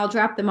 I'll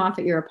drop them off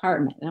at your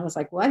apartment." And I was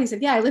like, "What?" He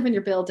said, "Yeah, I live in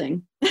your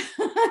building."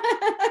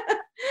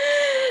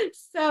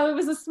 So it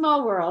was a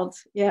small world.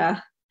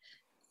 Yeah.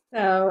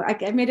 So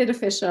I made it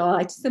official.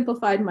 I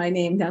simplified my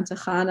name down to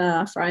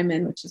Chana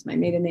Fryman, which is my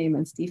maiden name,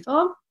 and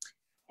Stiefel.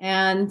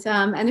 And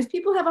if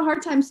people have a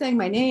hard time saying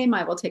my name,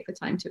 I will take the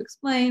time to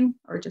explain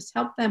or just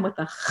help them with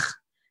the ch.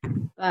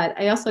 But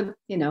I also,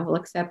 will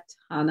accept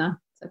Chana.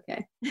 It's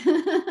okay.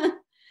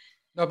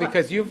 No,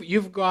 because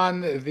you've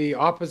gone the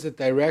opposite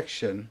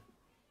direction,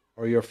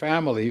 or your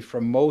family,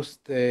 from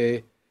most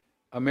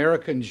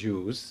American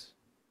Jews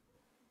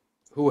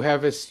who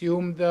have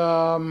assumed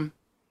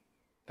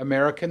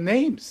American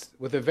names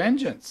with a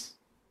vengeance.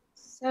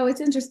 So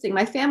it's interesting.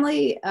 My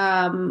family,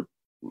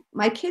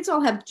 my kids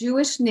all have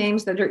Jewish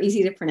names that are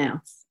easy to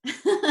pronounce.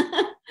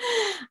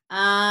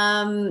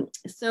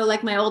 So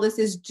like my oldest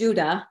is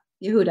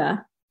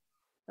Yehuda,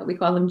 but we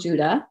call him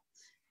Judah.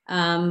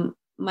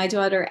 My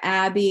daughter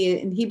Abby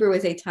in Hebrew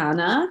is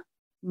Etana.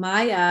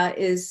 Maya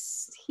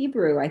is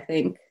Hebrew, I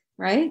think,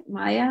 right?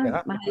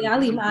 Maya.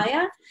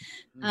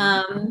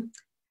 Mm-hmm.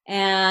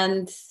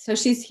 And so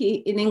she's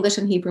in English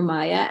and Hebrew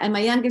Maya. And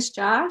my youngest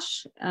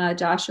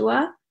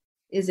Joshua,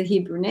 is a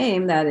Hebrew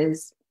name that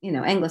is,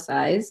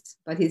 anglicized,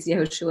 but he's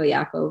Yehoshua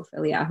Yaakov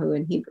Eliyahu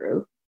in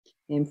Hebrew,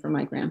 named for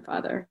my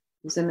grandfather,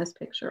 who's in this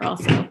picture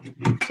also.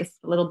 This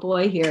little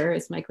boy here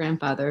is my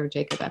grandfather,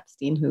 Jacob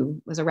Epstein,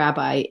 who was a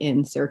rabbi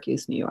in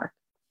Syracuse, New York.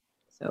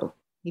 So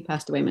he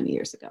passed away many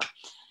years ago.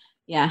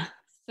 Yeah.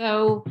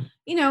 So,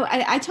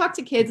 I talk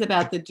to kids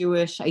about the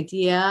Jewish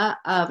idea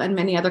of, and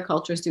many other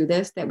cultures do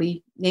this, that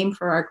we name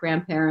for our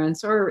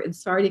grandparents, or in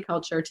Sephardi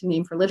culture to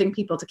name for living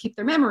people to keep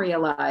their memory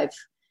alive.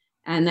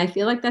 And I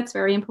feel like that's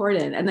very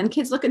important. And then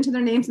kids look into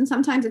their names, and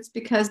sometimes it's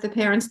because the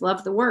parents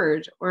love the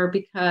word, or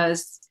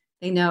because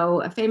they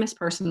know a famous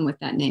person with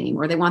that name,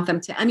 or they want them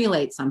to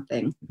emulate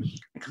something.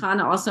 Like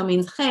Chana also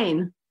means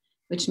chen,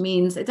 which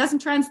means, it doesn't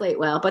translate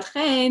well, but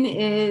chen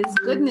is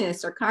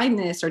goodness or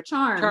kindness or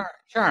charm.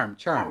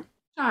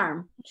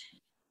 Charm.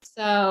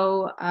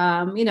 So,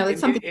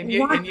 it's something you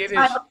want the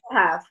child to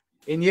have.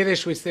 In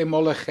Yiddish, we say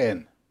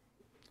molechen,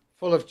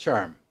 full of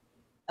charm.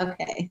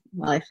 Okay,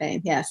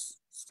 molechen, yes.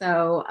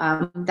 So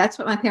that's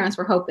what my parents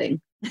were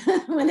hoping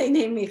when they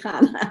named me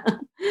Chana.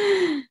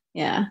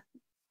 Yeah.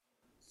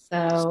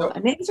 So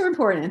names are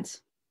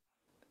important.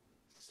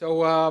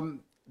 So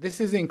this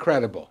is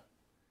incredible.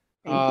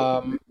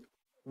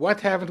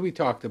 What haven't we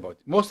talked about?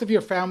 Most of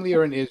your family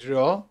are in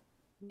Israel.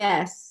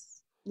 Yes.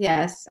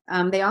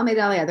 They all made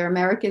Aliyah. They're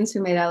Americans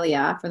who made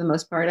Aliyah for the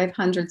most part. I have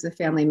hundreds of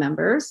family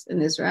members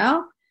in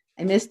Israel.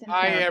 I missed them.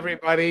 Hi,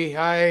 everybody.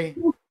 Hi.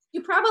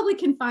 You probably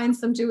can find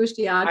some Jewish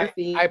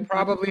geography. I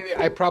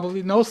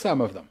probably know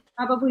some of them.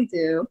 Probably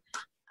do.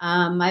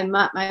 My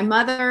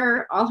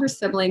mother, all her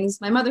siblings,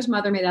 my mother's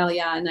mother made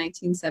Aliyah in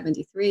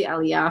 1973.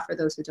 Aliyah, for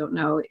those who don't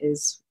know,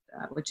 is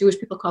what Jewish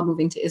people call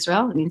moving to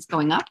Israel. It means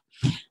going up.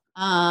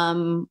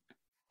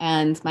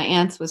 And my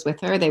aunt was with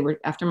her. They were,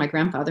 after my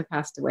grandfather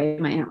passed away,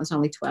 my aunt was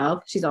only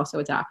 12. She's also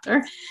a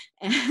doctor,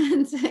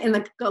 and in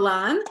the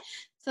Golan.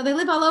 So they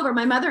live all over.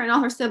 My mother and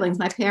all her siblings.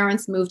 My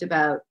parents moved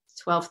about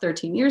 12,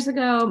 13 years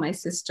ago. My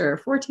sister,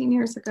 14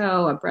 years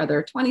ago. A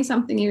brother,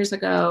 20-something years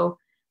ago.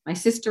 My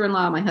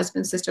sister-in-law, my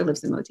husband's sister,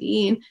 lives in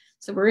Modi'in.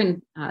 So we're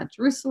in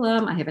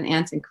Jerusalem. I have an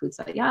aunt in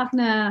Kutzat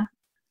Yavne.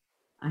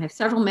 I have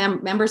several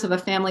members of a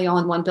family all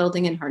in one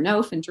building in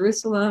Harnof in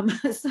Jerusalem.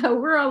 So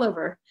we're all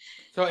over.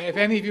 So if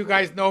any of you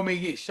guys know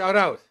me, shout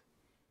out.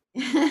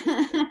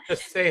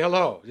 Just say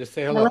hello.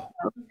 Hello.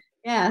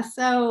 Yeah,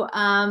 so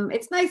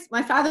it's nice.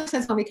 My father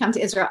says when we come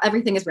to Israel,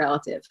 everything is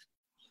relative.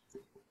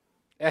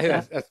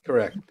 That's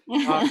correct.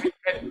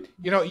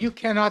 You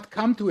cannot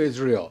come to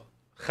Israel,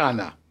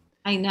 Chana,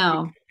 I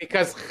know.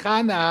 because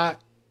Chana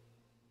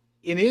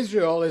in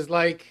Israel is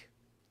like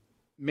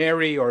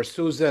Mary or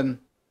Susan.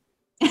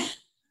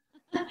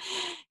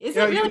 Is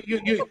it really?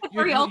 It's a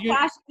very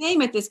old-fashioned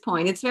name at this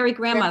point. It's very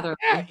grandmotherly.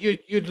 Yeah,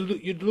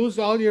 you'd lose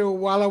all your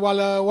Walla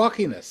Walla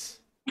walkiness.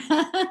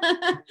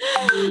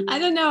 I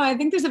don't know. I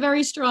think there's a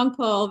very strong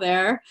pull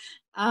there.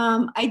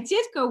 I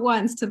did go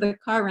once to the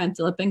car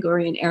rental at Ben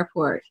Gurion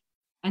Airport,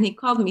 and he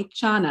called me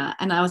Chana,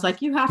 and I was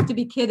like, "You have to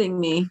be kidding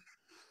me!"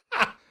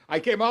 I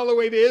came all the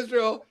way to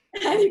Israel.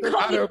 And you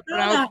called me to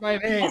pronounce my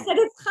name. I said,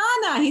 "It's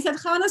Chana." He said,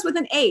 "Chana's with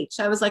an H."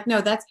 I was like,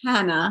 "No, that's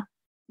Hannah.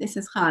 This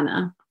is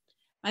Chana."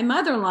 My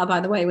mother-in-law, by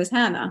the way, was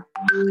Hannah.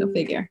 Go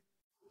figure.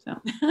 So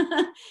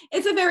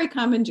it's a very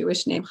common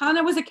Jewish name.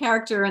 Chana was a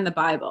character in the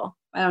Bible.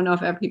 I don't know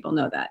if people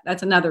know that.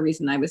 That's another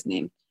reason I was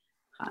named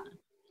Chana.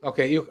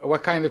 Okay,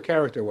 what kind of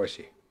character was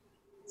she?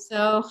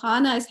 So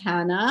Chana is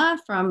Hannah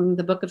from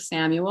the book of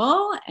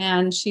Samuel,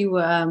 and she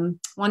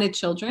wanted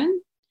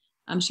children.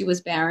 She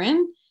was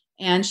barren,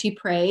 and she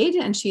prayed,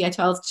 and I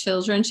tell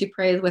children, she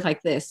prayed with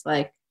like this,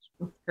 like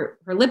her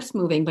lips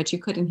moving, but you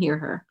couldn't hear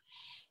her.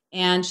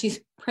 And she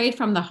prayed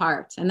from the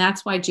heart. And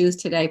that's why Jews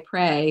today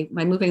pray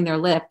by moving their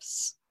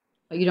lips,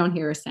 but you don't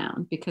hear a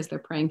sound because they're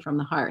praying from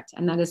the heart.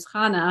 And that is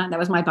Chana. That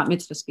was my bat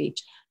mitzvah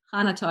speech.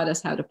 Chana taught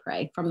us how to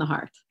pray from the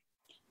heart.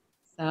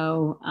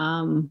 So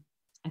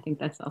I think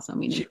that's also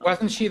meaningful.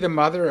 Wasn't she the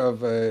mother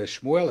of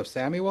Shmuel, of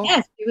Samuel?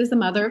 Yes, she was the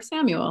mother of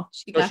Samuel.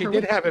 She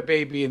did have a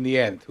baby in the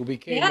end who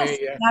became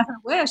she got her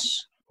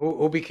wish.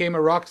 Who became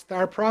a rock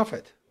star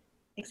prophet.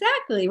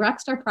 Exactly. Rock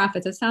star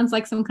prophets. It sounds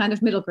like some kind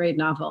of middle grade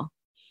novel.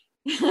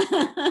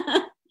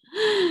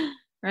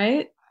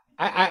 Right?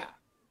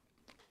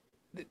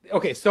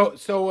 Okay,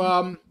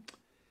 so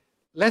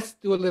let's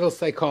do a little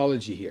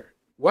psychology here.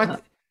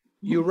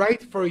 You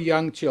write for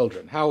young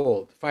children? How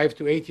old? 5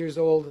 to 8 years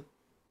old?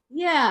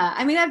 Yeah,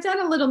 I mean, I've done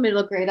a little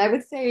middle grade. I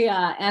would say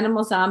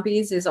Animal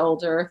Zombies is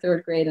older,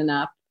 3rd grade and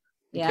up.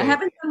 Yeah, okay. I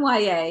haven't done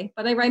YA,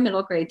 but I write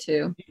middle grade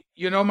too.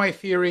 You know my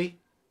theory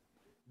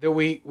that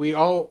we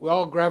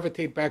all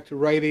gravitate back to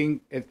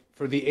writing it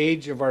for the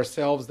age of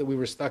ourselves that we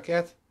were stuck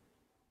at.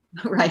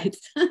 Right.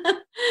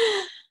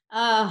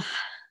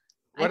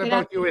 What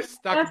about you is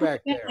stuck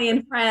back there? Family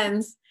and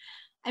friends.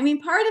 I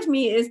mean, part of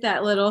me is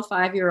that little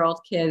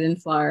 5-year-old kid in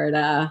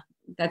Florida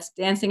that's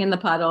dancing in the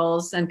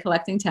puddles and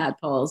collecting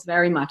tadpoles,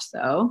 very much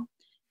so,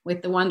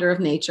 with the wonder of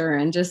nature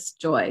and just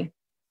joy.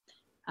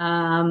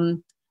 But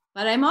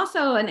I'm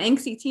also an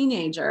angsty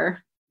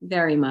teenager,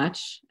 very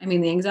much. I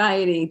mean, the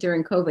anxiety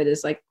during COVID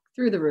is like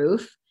through the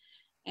roof.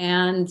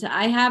 And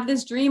I have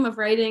this dream of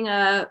writing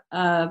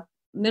a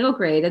middle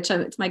grade.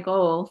 It's my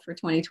goal for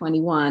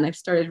 2021. I've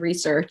started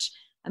research,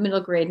 a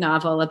middle grade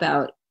novel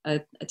about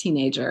a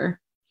teenager.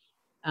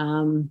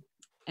 And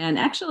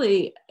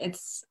actually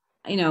it's,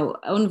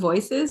 own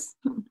voices.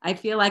 I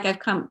feel like I've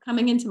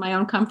coming into my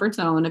own comfort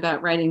zone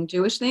about writing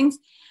Jewish things.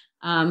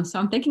 So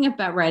I'm thinking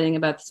about writing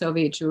about the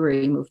Soviet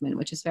Jewry movement,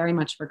 which is very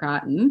much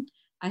forgotten.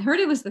 I heard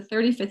it was the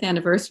 35th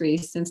anniversary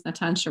since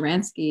Natan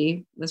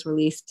Sharansky was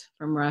released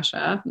from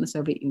Russia, from the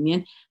Soviet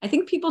Union. I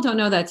think people don't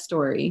know that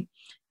story.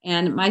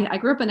 And I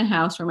grew up in a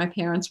house where my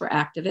parents were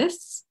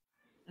activists.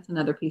 That's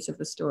another piece of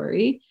the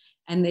story.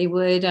 And they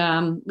would,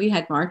 we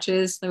had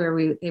marches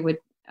where they would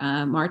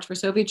march for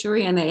Soviet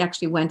Jewry, and they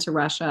actually went to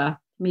Russia,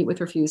 meet with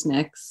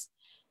refuseniks.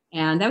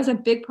 And that was a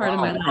big part of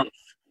my life.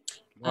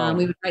 Wow.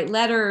 We would write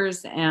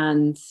letters,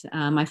 and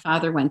my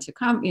father went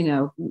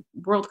to,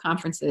 world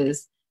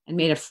conferences and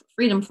made a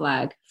freedom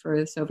flag for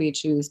the Soviet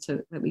Jews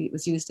that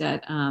was used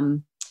at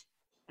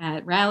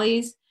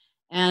rallies.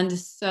 And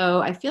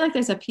so I feel like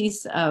there's a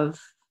piece of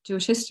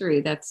Jewish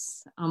history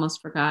that's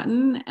almost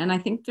forgotten. And I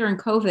think during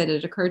COVID,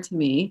 it occurred to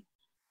me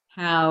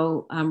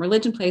how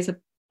religion plays a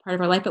part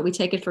of our life, but we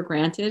take it for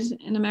granted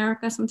in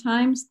America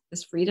sometimes,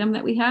 this freedom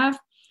that we have.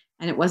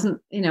 And it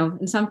wasn't,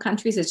 in some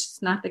countries, it's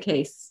just not the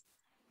case.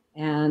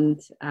 And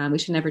we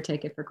should never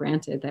take it for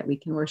granted that we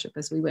can worship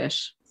as we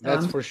wish. So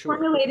that's I'm for sure.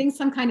 Formulating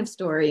some kind of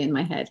story in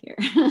my head here.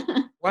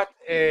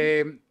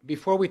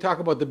 Before we talk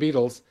about the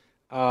Beatles,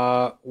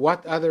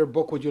 what other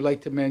book would you like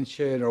to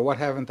mention, or what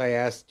haven't I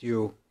asked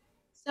you?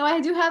 So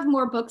I do have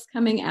more books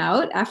coming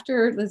out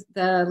after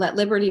the Let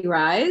Liberty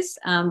Rise.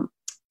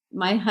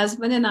 My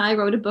husband and I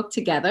wrote a book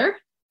together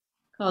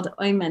called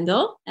Oy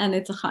Mendel, and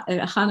it's a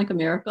Hanukkah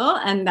miracle,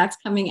 and that's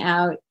coming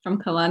out from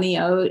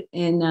Kalaniot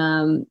in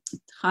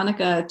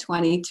Hanukkah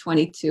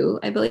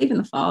 2022, I believe, in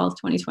the fall of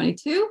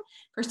 2022.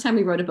 First time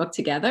we wrote a book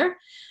together.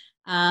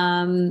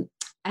 I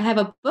have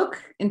a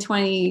book in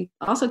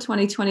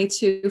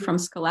 2022 from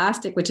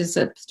Scholastic, which is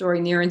a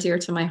story near and dear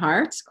to my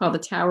heart, called The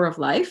Tower of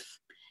Life.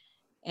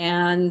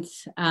 And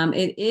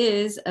it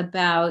is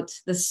about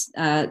this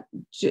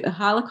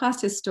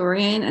Holocaust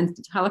historian and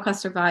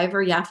Holocaust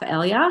survivor, Yafa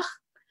Eliach,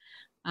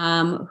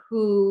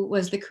 who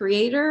was the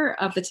creator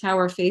of the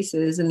Tower of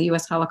Faces in the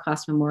U.S.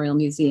 Holocaust Memorial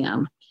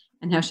Museum.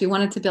 and how she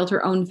wanted to build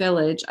her own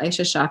village,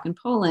 Aishashak in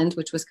Poland,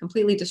 which was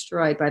completely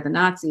destroyed by the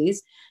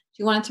Nazis.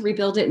 She wanted to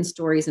rebuild it in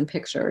stories and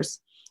pictures.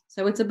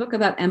 So it's a book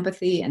about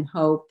empathy and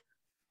hope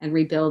and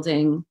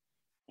rebuilding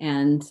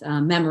and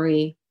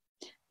memory.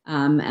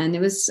 And it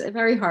was a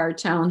very hard,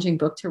 challenging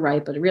book to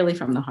write, but really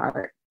from the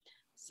heart.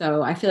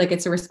 So I feel like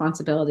it's a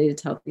responsibility to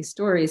tell these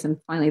stories. And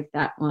finally,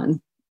 that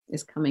one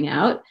is coming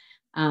out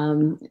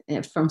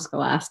from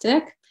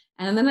Scholastic.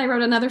 And then I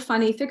wrote another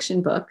funny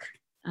fiction book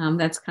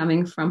that's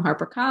coming from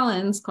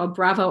HarperCollins called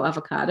Bravo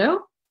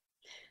Avocado.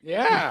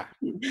 Yeah.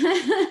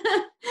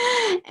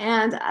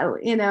 And,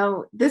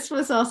 this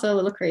was also a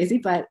little crazy,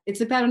 but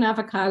it's about an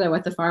avocado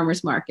at the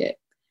farmer's market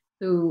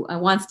who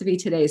wants to be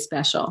today's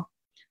special.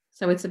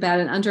 So it's about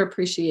an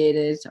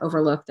underappreciated,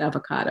 overlooked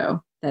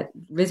avocado that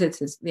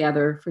visits the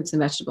other fruits and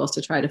vegetables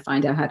to try to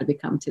find out how to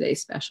become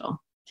today's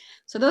special.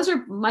 So those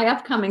are my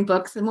upcoming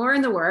books, and more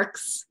in the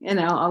works,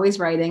 always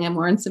writing and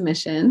more in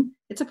submission.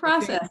 It's a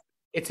process.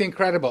 It's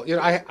incredible.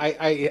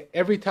 I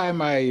every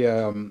time I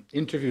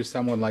interview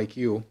someone like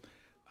you,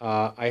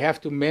 I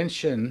have to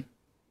mention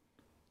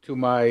to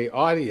my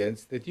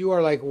audience that you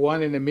are like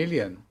one in a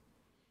million,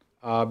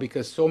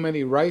 because so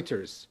many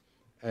writers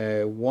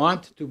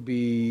want to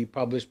be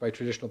published by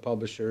traditional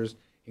publishers,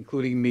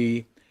 including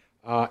me,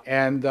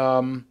 and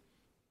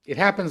it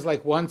happens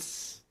like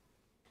once,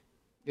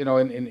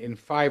 in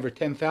 5 or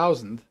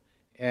 10,000,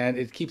 and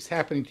it keeps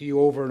happening to you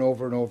over and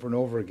over and over and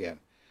over again.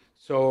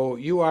 So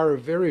you are a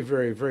very,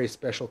 very, very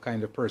special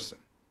kind of person.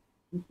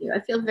 Thank you. I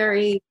feel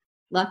very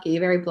lucky,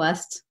 very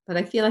blessed, but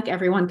I feel like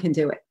everyone can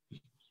do it.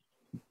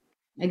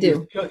 I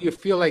do. You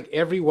feel like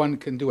everyone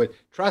can do it.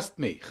 Trust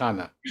me,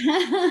 Chana.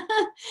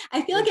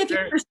 I feel like if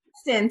you're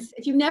persistent,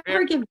 if you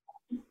never give up,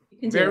 you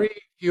can do it.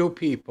 Very few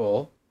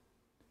people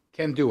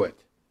can do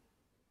it.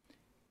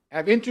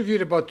 I've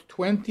interviewed about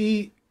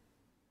 20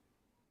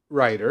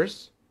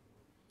 writers.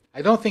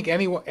 I don't think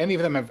any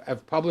of them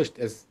have published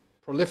as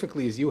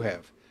prolifically as you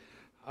have.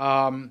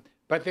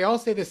 But they all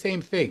say the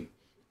same thing.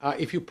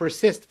 If you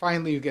persist,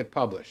 finally you get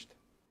published.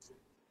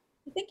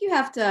 I think you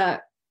have to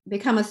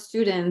become a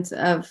student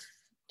of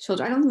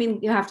children. I don't mean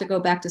you have to go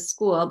back to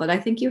school, but I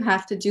think you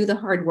have to do the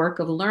hard work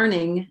of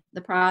learning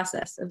the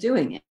process of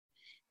doing it.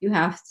 You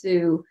have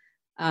to,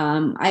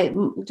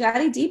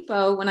 Daddy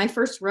Depot, when I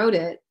first wrote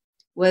it,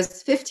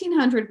 was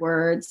 1,500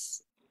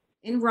 words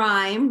in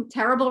rhyme,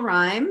 terrible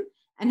rhyme,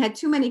 and had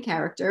too many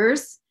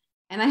characters.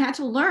 And I had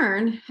to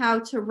learn how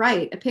to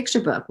write a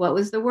picture book. What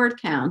was the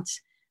word count?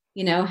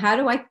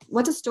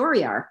 What's a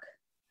story arc?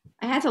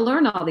 I had to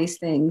learn all these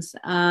things.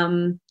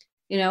 Have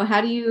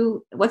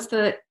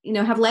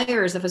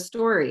layers of a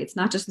story. It's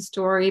not just the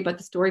story, but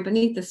the story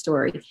beneath the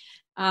story.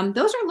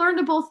 Those are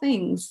learnable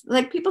things.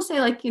 Like people say,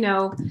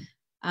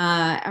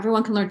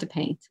 everyone can learn to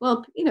paint.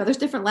 Well, there's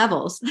different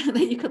levels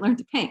that you can learn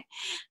to paint.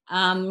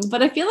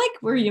 But I feel like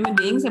we're human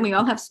beings and we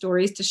all have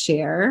stories to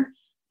share,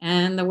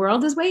 and the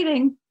world is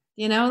waiting.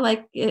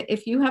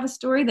 If you have a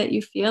story that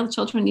you feel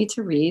children need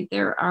to read,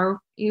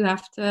 you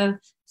have to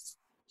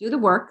do the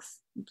work.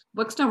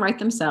 Books don't write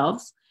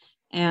themselves,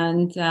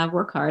 and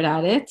work hard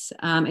at it.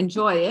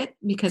 Enjoy it,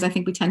 because I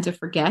think we tend to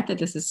forget that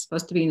this is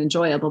supposed to be an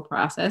enjoyable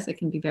process. It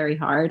can be very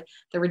hard.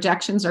 The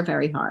rejections are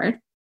very hard.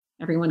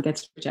 Everyone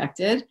gets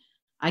rejected.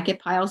 I get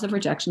piles of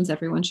rejections.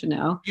 Everyone should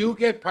know. You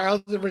get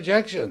piles of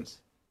rejections.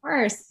 Of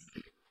course.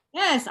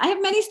 Yes. I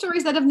have many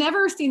stories that have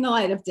never seen the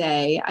light of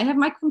day. I have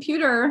my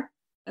computer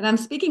that I'm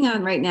speaking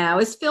on right now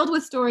is filled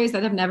with stories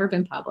that have never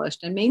been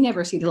published and may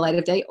never see the light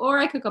of day, or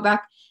I could go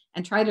back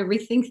and try to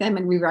rethink them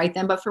and rewrite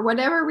them. But for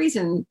whatever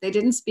reason, they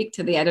didn't speak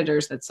to the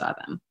editors that saw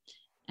them.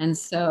 And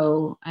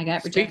so I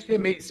got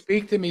rejected.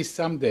 Speak to me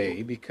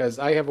someday, because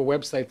I have a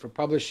website for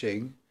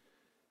publishing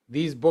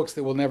these books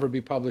that will never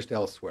be published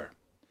elsewhere.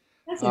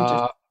 That's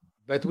interesting.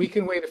 But we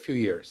can wait a few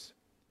years.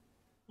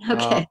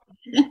 Okay.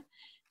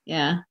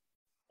 Yeah.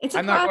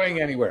 I'm not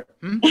going anywhere.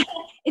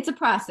 It's a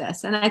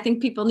process. And I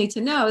think people need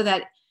to know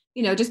that,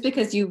 just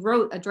because you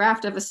wrote a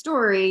draft of a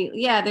story,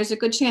 there's a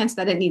good chance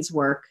that it needs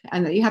work,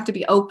 and that you have to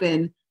be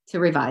open to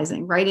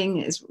revising. Writing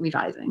is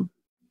revising,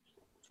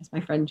 as my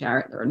friend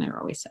Jarrett Lerner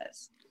always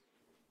says.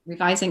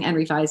 Revising and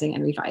revising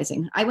and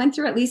revising. I went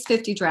through at least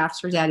 50 drafts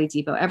for Daddy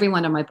Depot. Every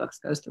one of my books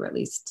goes through at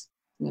least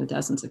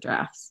dozens of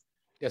drafts.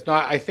 Yes, no,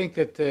 I think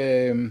that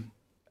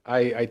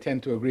I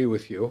tend to agree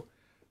with you.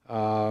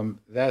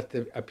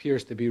 That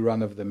appears to be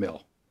run of the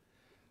mill.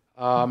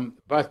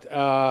 But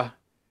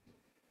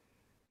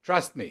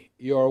trust me,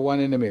 you're one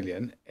in a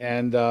million.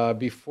 And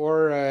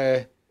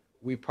before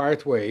we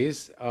part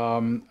ways,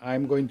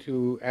 I'm going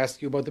to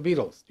ask you about the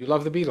Beatles. Do you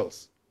love the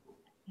Beatles?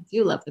 I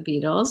do love the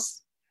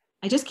Beatles.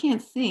 I just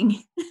can't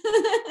sing.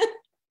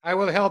 I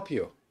will help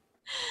you.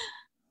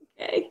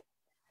 Okay.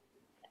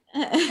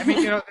 I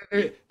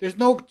mean, there's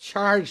no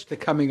charge to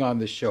coming on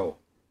the show.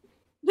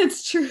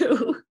 That's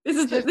true. This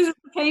is the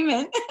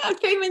payment.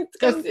 Payment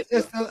comes.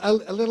 Just a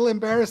little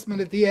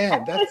embarrassment at the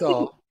end. That's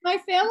all. My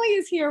family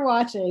is here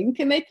watching.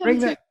 Can they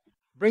come?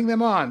 Bring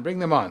them on. Bring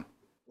them on.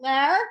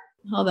 Claire?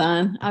 Hold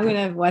on. I'm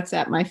gonna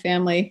WhatsApp my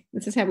family.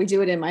 This is how we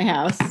do it in my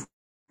house.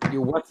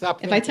 You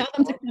WhatsApp If I tell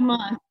them to come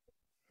on,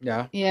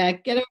 Yeah. yeah,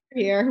 get over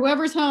here.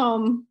 Whoever's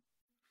home.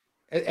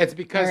 It's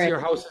because All right. your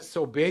house is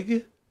so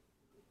big.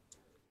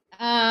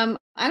 I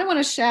don't want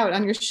to shout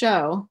on your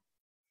show.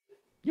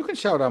 You can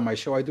shout on my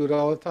show. I do it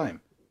all the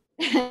time.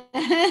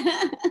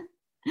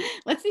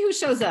 Let's see who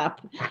shows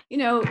up. You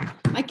know,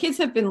 my kids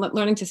have been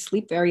learning to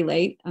sleep very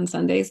late on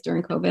Sundays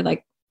during COVID.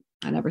 Like,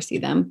 I never see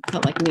them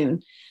till like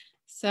noon.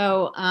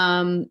 So,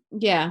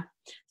 yeah.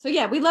 So,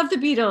 yeah, we love the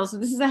Beatles.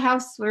 This is a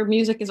house where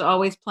music is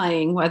always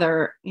playing,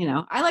 whether, you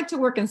know, I like to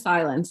work in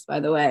silence, by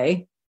the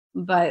way,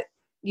 but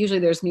usually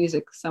there's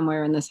music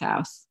somewhere in this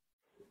house.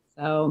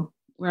 So,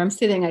 where I'm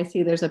sitting, I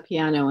see there's a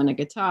piano and a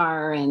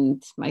guitar,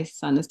 and my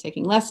son is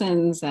taking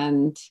lessons,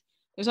 and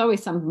there's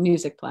always some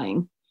music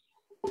playing.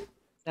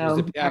 There's So,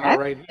 a piano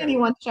right here.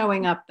 Anyone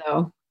showing up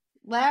though?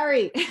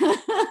 Larry.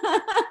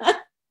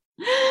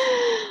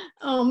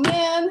 Oh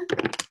man.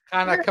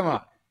 Chana, come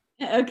on.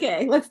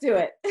 Okay, let's do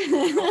it.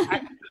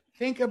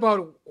 Think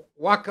about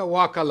Waka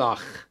Waka Lach.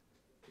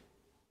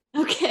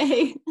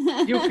 Okay.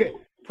 You can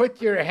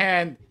put your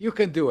hand, you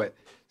can do it.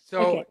 So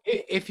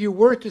Okay. if you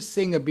were to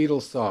sing a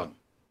Beatles song,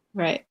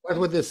 Right. what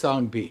would the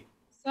song be?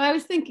 So I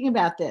was thinking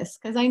about this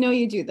because I know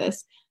you do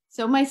this.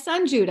 So my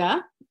son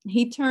Judah,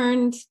 he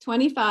turned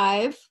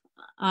 25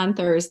 on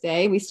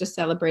Thursday. We just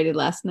celebrated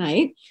last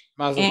night.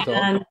 Mazel tov.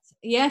 And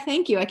yeah,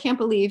 thank you. I can't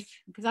believe,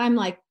 because I'm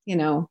like,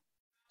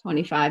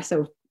 25.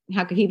 So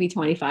how could he be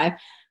 25?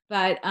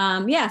 But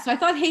yeah, so I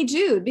thought, hey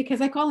Jude,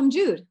 because I call him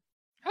Jude.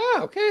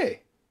 Ah,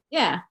 okay.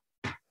 Yeah.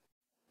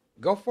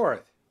 Go for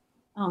it.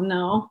 Oh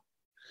no.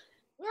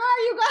 Where are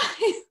you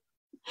guys?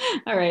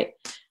 All right.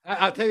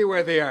 I'll tell you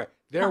where they are.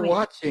 They're Tell me.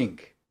 watching.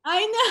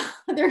 I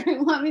know. They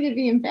want me to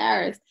be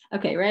embarrassed.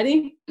 Okay,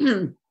 ready?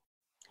 You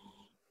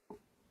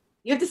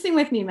have to sing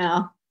with me,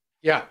 Mel.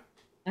 Yeah.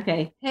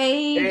 Okay.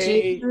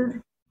 Hey,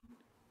 Jude,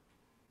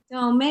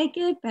 don't make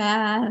it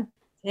bad.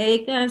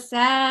 Take a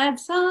sad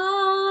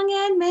song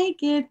and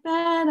make it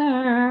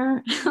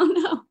better. Oh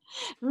no.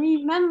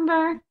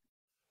 Remember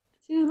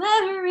to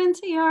let her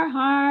into your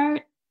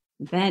heart.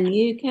 Then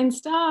you can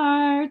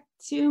start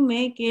to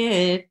make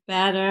it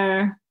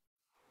better.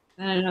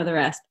 I don't know the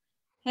rest.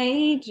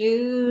 Hey,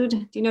 Jude.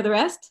 Do you know the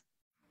rest?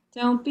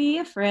 Don't be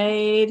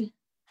afraid.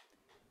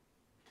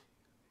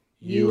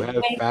 You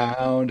have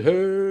found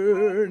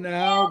her,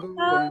 now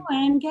Go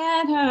and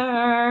get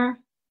her.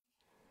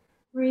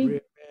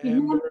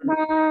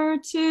 Remember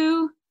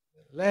to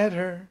let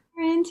her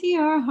into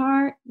your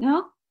heart.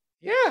 No?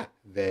 Yeah.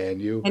 Then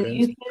you And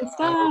you can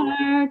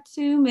start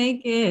to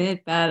make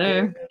it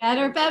better.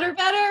 Better, better,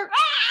 better. Ah!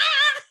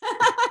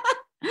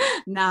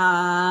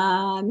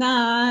 Na,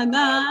 na,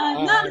 na,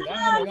 na,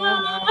 na,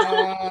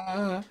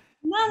 na.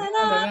 Na, na,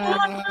 na,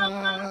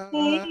 na.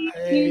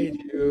 Hey,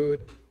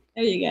 Jude.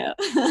 There you go.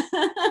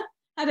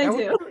 How'd I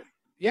do?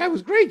 Yeah, it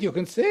was great. You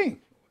can sing.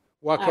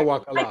 Waka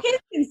Waka My La.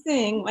 kids can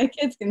sing. My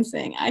kids can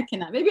sing. I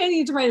cannot. Maybe I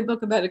need to write a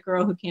book about a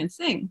girl who can't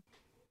sing.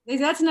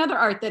 That's another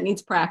art that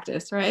needs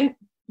practice, right?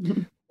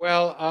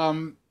 Well,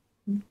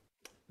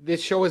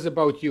 this show is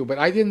about you, but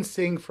I didn't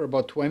sing for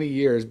about 20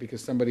 years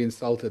because somebody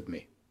insulted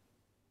me.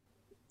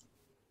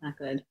 Not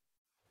good.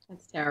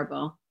 That's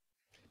terrible.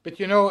 But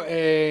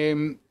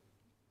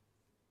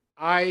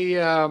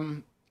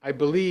I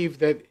believe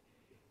that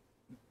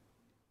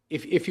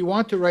if you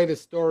want to write a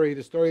story,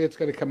 the story that's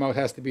going to come out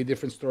has to be a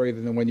different story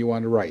than the one you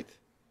want to write,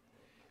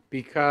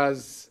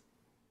 because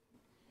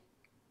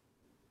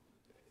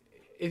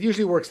it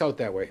usually works out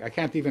that way. I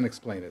can't even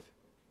explain it.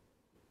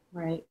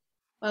 Right.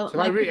 Well,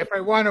 So if I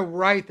want to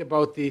write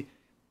about the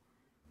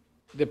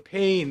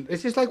pain,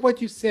 it's just like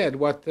what you said,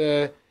 what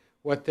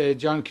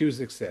John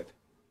Cusack said,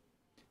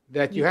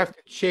 that you have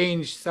to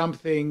change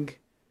something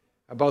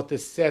about the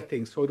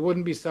setting. So it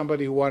wouldn't be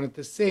somebody who wanted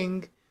to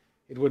sing.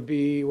 It would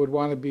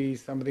want to be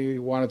somebody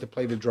who wanted to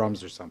play the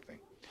drums or something.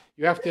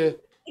 You have to.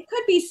 It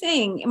could be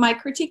sing. My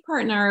critique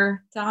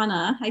partner,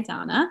 Donna. Hi,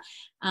 Donna.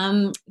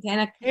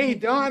 Dana. Hey,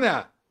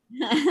 Donna.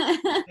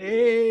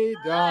 Hey,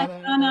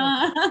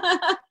 Donna.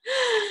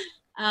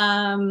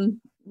 Donna.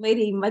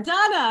 Lady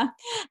Madonna.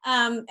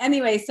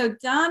 Anyway, so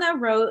Donna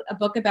wrote a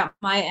book about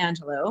Maya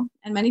Angelou,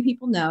 and many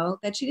people know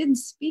that she didn't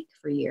speak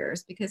for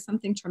years because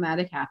something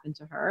traumatic happened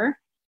to her,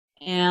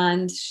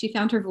 and she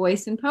found her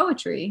voice in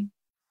poetry.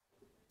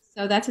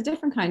 So that's a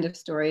different kind of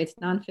story. It's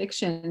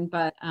nonfiction,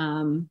 but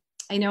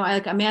I know I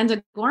like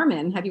Amanda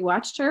Gorman. Have you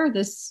watched her?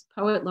 This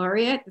poet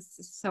laureate. This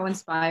is so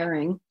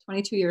inspiring.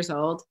 22 years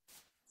old.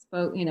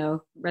 Spoke,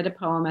 read a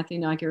poem at the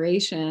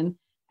inauguration.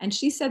 And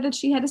she said that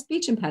she had a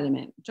speech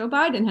impediment. Joe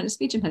Biden had a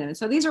speech impediment.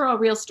 So these are all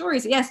real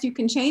stories. Yes, you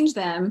can change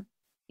them,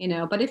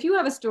 but if you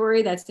have a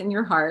story that's in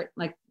your heart,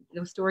 like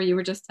the story you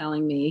were just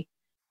telling me,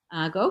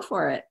 go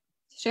for it.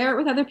 Share it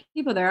with other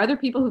people. There are other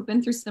people who've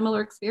been through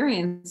similar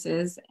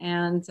experiences,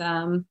 and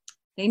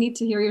they need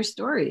to hear your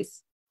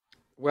stories.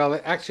 Well,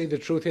 actually, the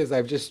truth is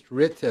I've just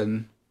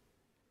written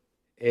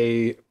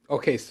a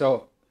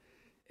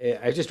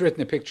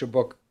picture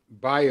book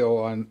bio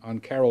on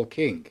Carole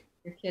King.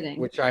 You're kidding.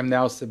 Which I'm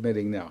now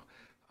submitting now.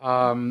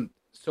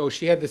 So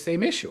she had the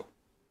same issue.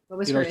 What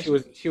was You her know,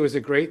 issue? she was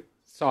a great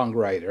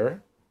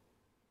songwriter,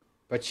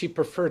 but she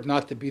preferred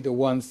not to be the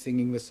one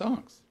singing the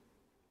songs.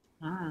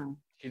 Ah,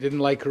 She didn't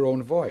like her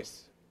own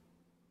voice.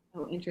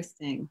 oh,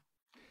 interesting.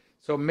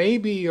 So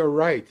maybe you're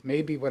right.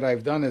 Maybe what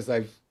I've done is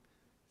I've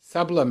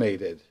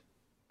sublimated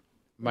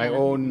my Yeah.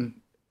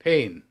 own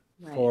pain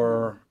Right.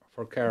 for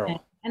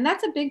Carol. And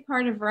that's a big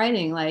part of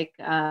writing, like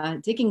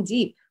digging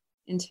deep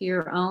into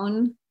your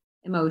own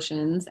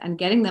emotions and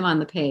getting them on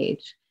the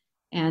page.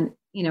 And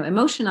you know,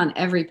 emotion on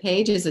every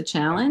page is a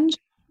challenge,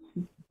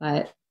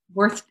 but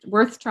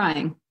worth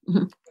trying.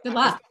 Good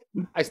luck.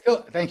 I still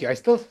thank you. I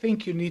still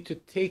think you need to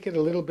take it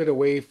a little bit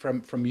away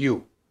from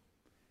you.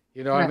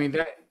 You know, I Right. mean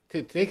that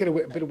to take it a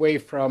bit away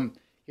from,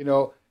 you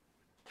know,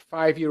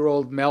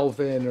 5-year-old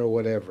Melvin or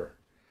whatever.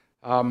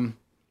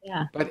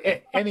 Yeah. But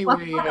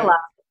anyway, Waka Waka.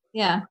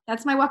 Yeah,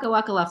 that's my Waka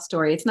Waka Love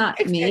story. It's not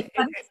me,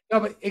 but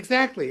no, but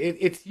exactly.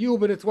 It's you,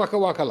 but it's Waka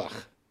Waka Lach.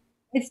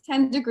 it's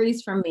 10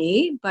 degrees from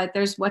me, but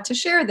there's what to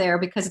share there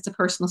because it's a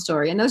personal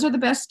story. And those are the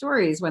best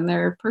stories when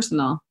they're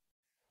personal.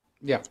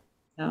 Yeah,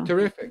 So,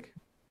 terrific.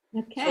 So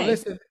okay.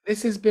 listen,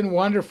 this has been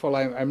wonderful.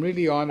 I'm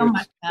really honored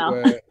much, Mel.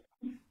 to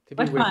be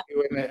What with fun. you,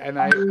 and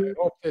I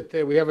hope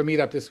that we have a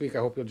meetup this week. I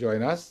hope you'll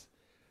join us.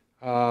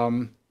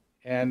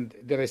 And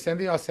did I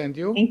send you? I'll send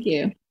you. Thank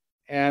you.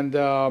 And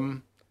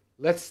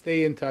let's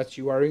stay in touch.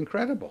 You are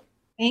incredible.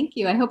 Thank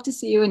you. I hope to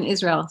see you in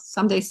Israel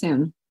someday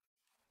soon.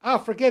 Oh,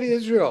 forget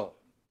Israel.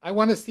 I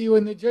want to see you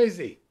in New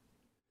Jersey.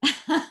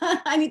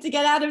 I need to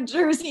get out of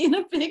Jersey in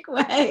a big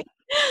way.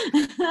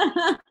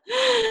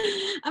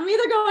 I'm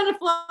either going to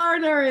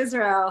Florida or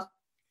Israel,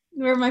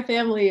 where my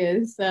family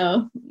is.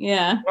 So,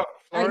 yeah. Well,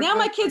 All right, now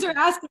my kids are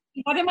asking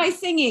me, what am I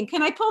singing?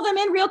 Can I pull them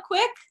in real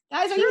quick?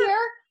 Guys, are you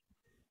here?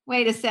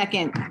 Wait a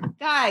second.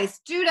 Guys,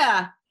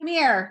 Judah, come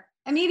here.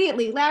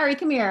 Immediately. Larry,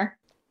 come here.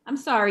 I'm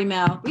sorry,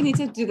 Mel. We need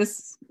to do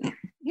this.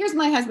 Here's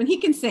my husband. He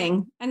can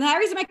sing. And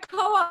Larry's my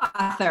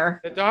co-author.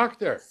 The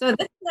doctor. So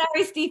this is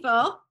Larry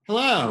Stiefel.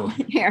 Hello.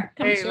 Here.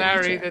 come Hey, share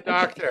Larry, chair. the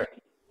doctor.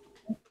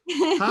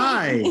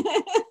 Hi.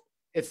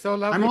 It's so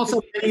lovely. I'm also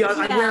to see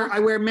I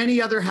wear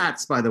many other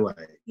hats, by the way.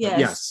 But Yes.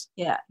 Yes.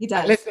 Yeah, he you.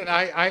 does. Listen,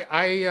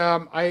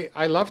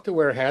 I love to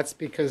wear hats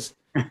because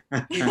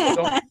people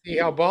don't see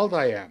how bald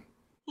I am.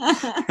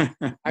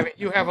 I mean,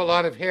 you have a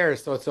lot of hair,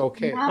 so it's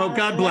okay. Oh,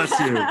 God bless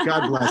you.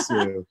 God bless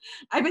you.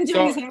 I've been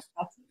doing his hair.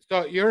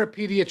 So you're a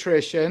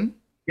pediatrician,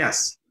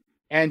 Yes.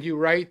 and you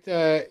write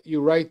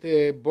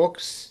the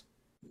books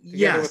together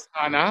Yes. with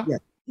Chana, Yeah.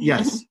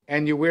 Yes.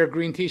 and you wear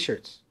green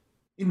T-shirts.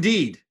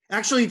 Indeed.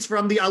 Actually, it's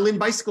from the Alin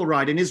bicycle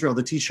ride in Israel,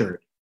 the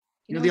T-shirt.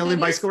 You know the Alin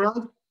bicycle ride?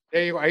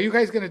 There you go. Are you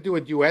guys going to do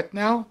a duet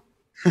now?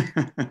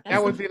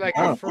 That would be like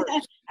our first.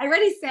 I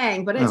already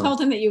sang, but I Oh. told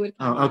him that you would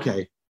come. Oh,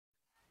 okay.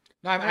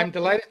 No, I'm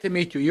delighted to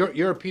meet you.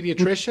 You're a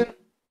pediatrician.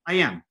 I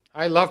am.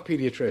 I love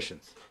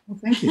pediatricians. Well,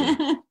 thank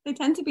you. They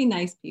tend to be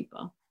nice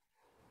people.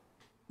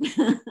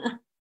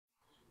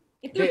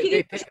 If they're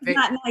They- pediatricians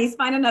not nice,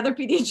 find another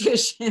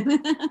pediatrician.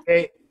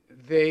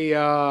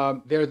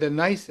 They're the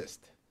nicest.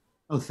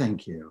 Oh,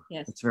 thank you.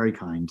 Yes. That's very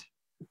kind.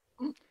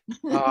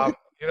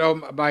 You know,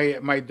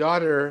 my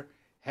daughter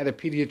had a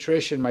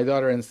pediatrician, my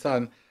daughter and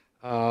son,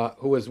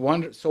 who was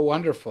so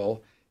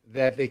wonderful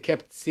that they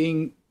kept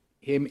seeing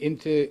him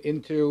into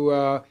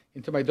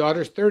my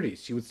daughter's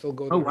 30s. She would still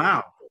go. Oh,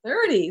 wow.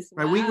 30s.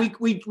 Right. Wow.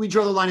 We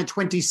draw the line at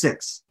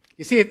 26.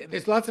 You see,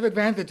 there's lots of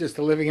advantages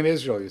to living in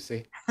Israel. You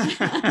see.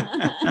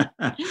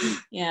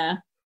 Yeah.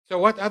 So,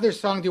 what other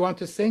song do you want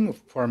to sing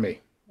for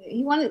me?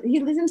 He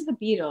listened to the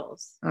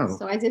Beatles. Oh.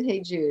 So I did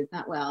Hey Jude,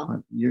 not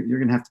well. You're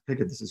going to have to pick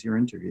it. This is your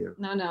interview.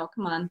 No,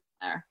 come on.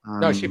 There.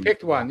 No, she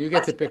picked one. You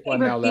get to pick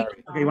one now,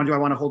 Larry. Okay, do I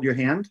want to hold your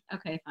hand?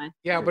 Okay, fine.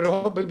 Yeah,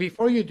 but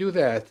before you do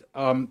that,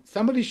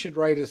 somebody should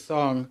write a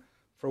song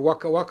for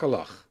Waka Waka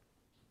Lach.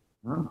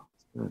 Oh,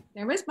 that's good.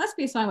 There must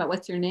be a song about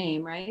what's your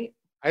name, right?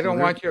 I don't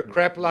want your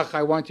crep lach,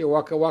 I want your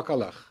Waka Waka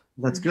Lach.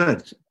 That's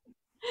good.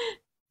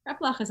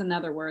 Kreplach is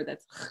another word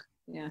that's,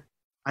 yeah.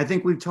 I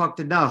think we've talked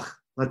enough.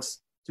 Let's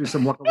do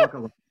some waka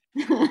waka.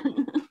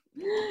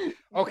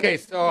 Okay,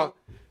 so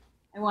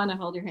I want to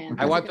hold your hand.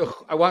 I want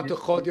to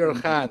hold your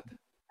hand.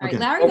 All right, Okay.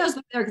 Larry knows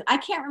the lyrics. I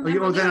can't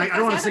remember. Oh, then lyrics. I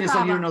don't want to That's sing a the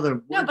song you don't problem.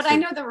 know the No, words but to. I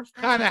know the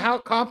refrain. Chana, how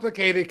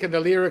complicated can the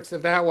lyrics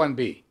of that one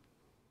be?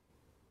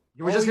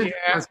 You were just Oh, gonna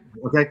yeah.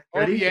 Okay. Oh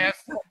Ready? yes,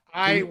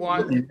 I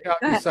want to tell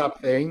you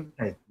something.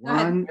 Okay. Go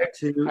ahead. 1,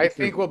 2. I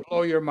think will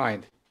blow your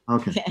mind.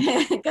 Okay.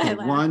 Go ahead,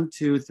 Larry. 1,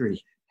 2,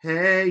 3.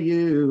 Hey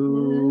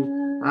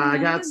you, I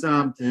got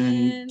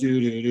something. Do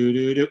do do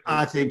do do.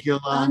 I think you'll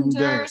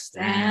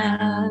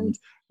understand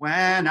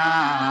when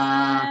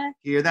I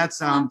hear that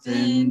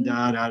something.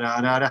 Da da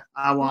da da da.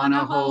 I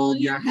wanna hold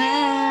your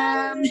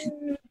hand.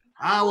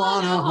 I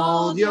wanna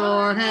hold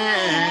your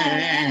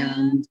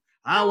hand.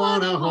 I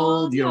wanna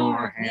hold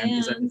your hand.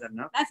 Is that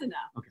enough? That's enough.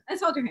 Okay.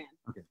 Let's hold your hand.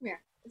 Okay. Come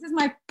here. This is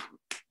my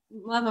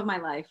love of my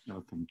life.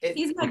 No, thank you.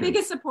 He's my Okay.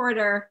 biggest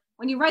supporter.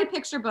 When you write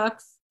picture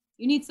books,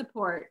 you need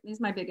support. He's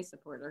my biggest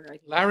supporter.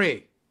 Right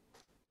Larry,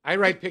 I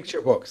write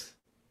picture books.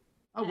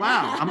 Oh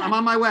wow, I'm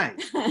on my way.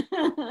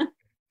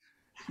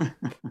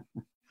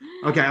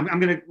 Okay, I'm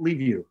gonna leave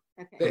you.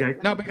 Okay.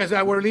 No, because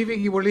we're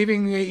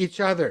leaving each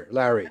other,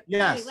 Larry,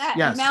 Yes. Okay,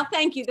 Yes. Mel,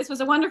 thank you. This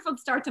was a wonderful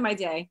start to my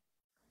day.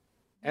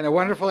 and a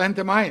wonderful end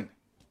to mine.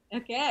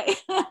 Okay.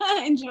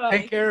 Enjoy.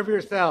 Take care of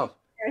yourself.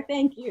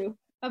 Thank you.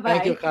 Bye-bye.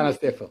 Thank you, Chana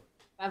Stiefel.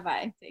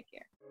 Bye-bye. Take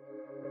care.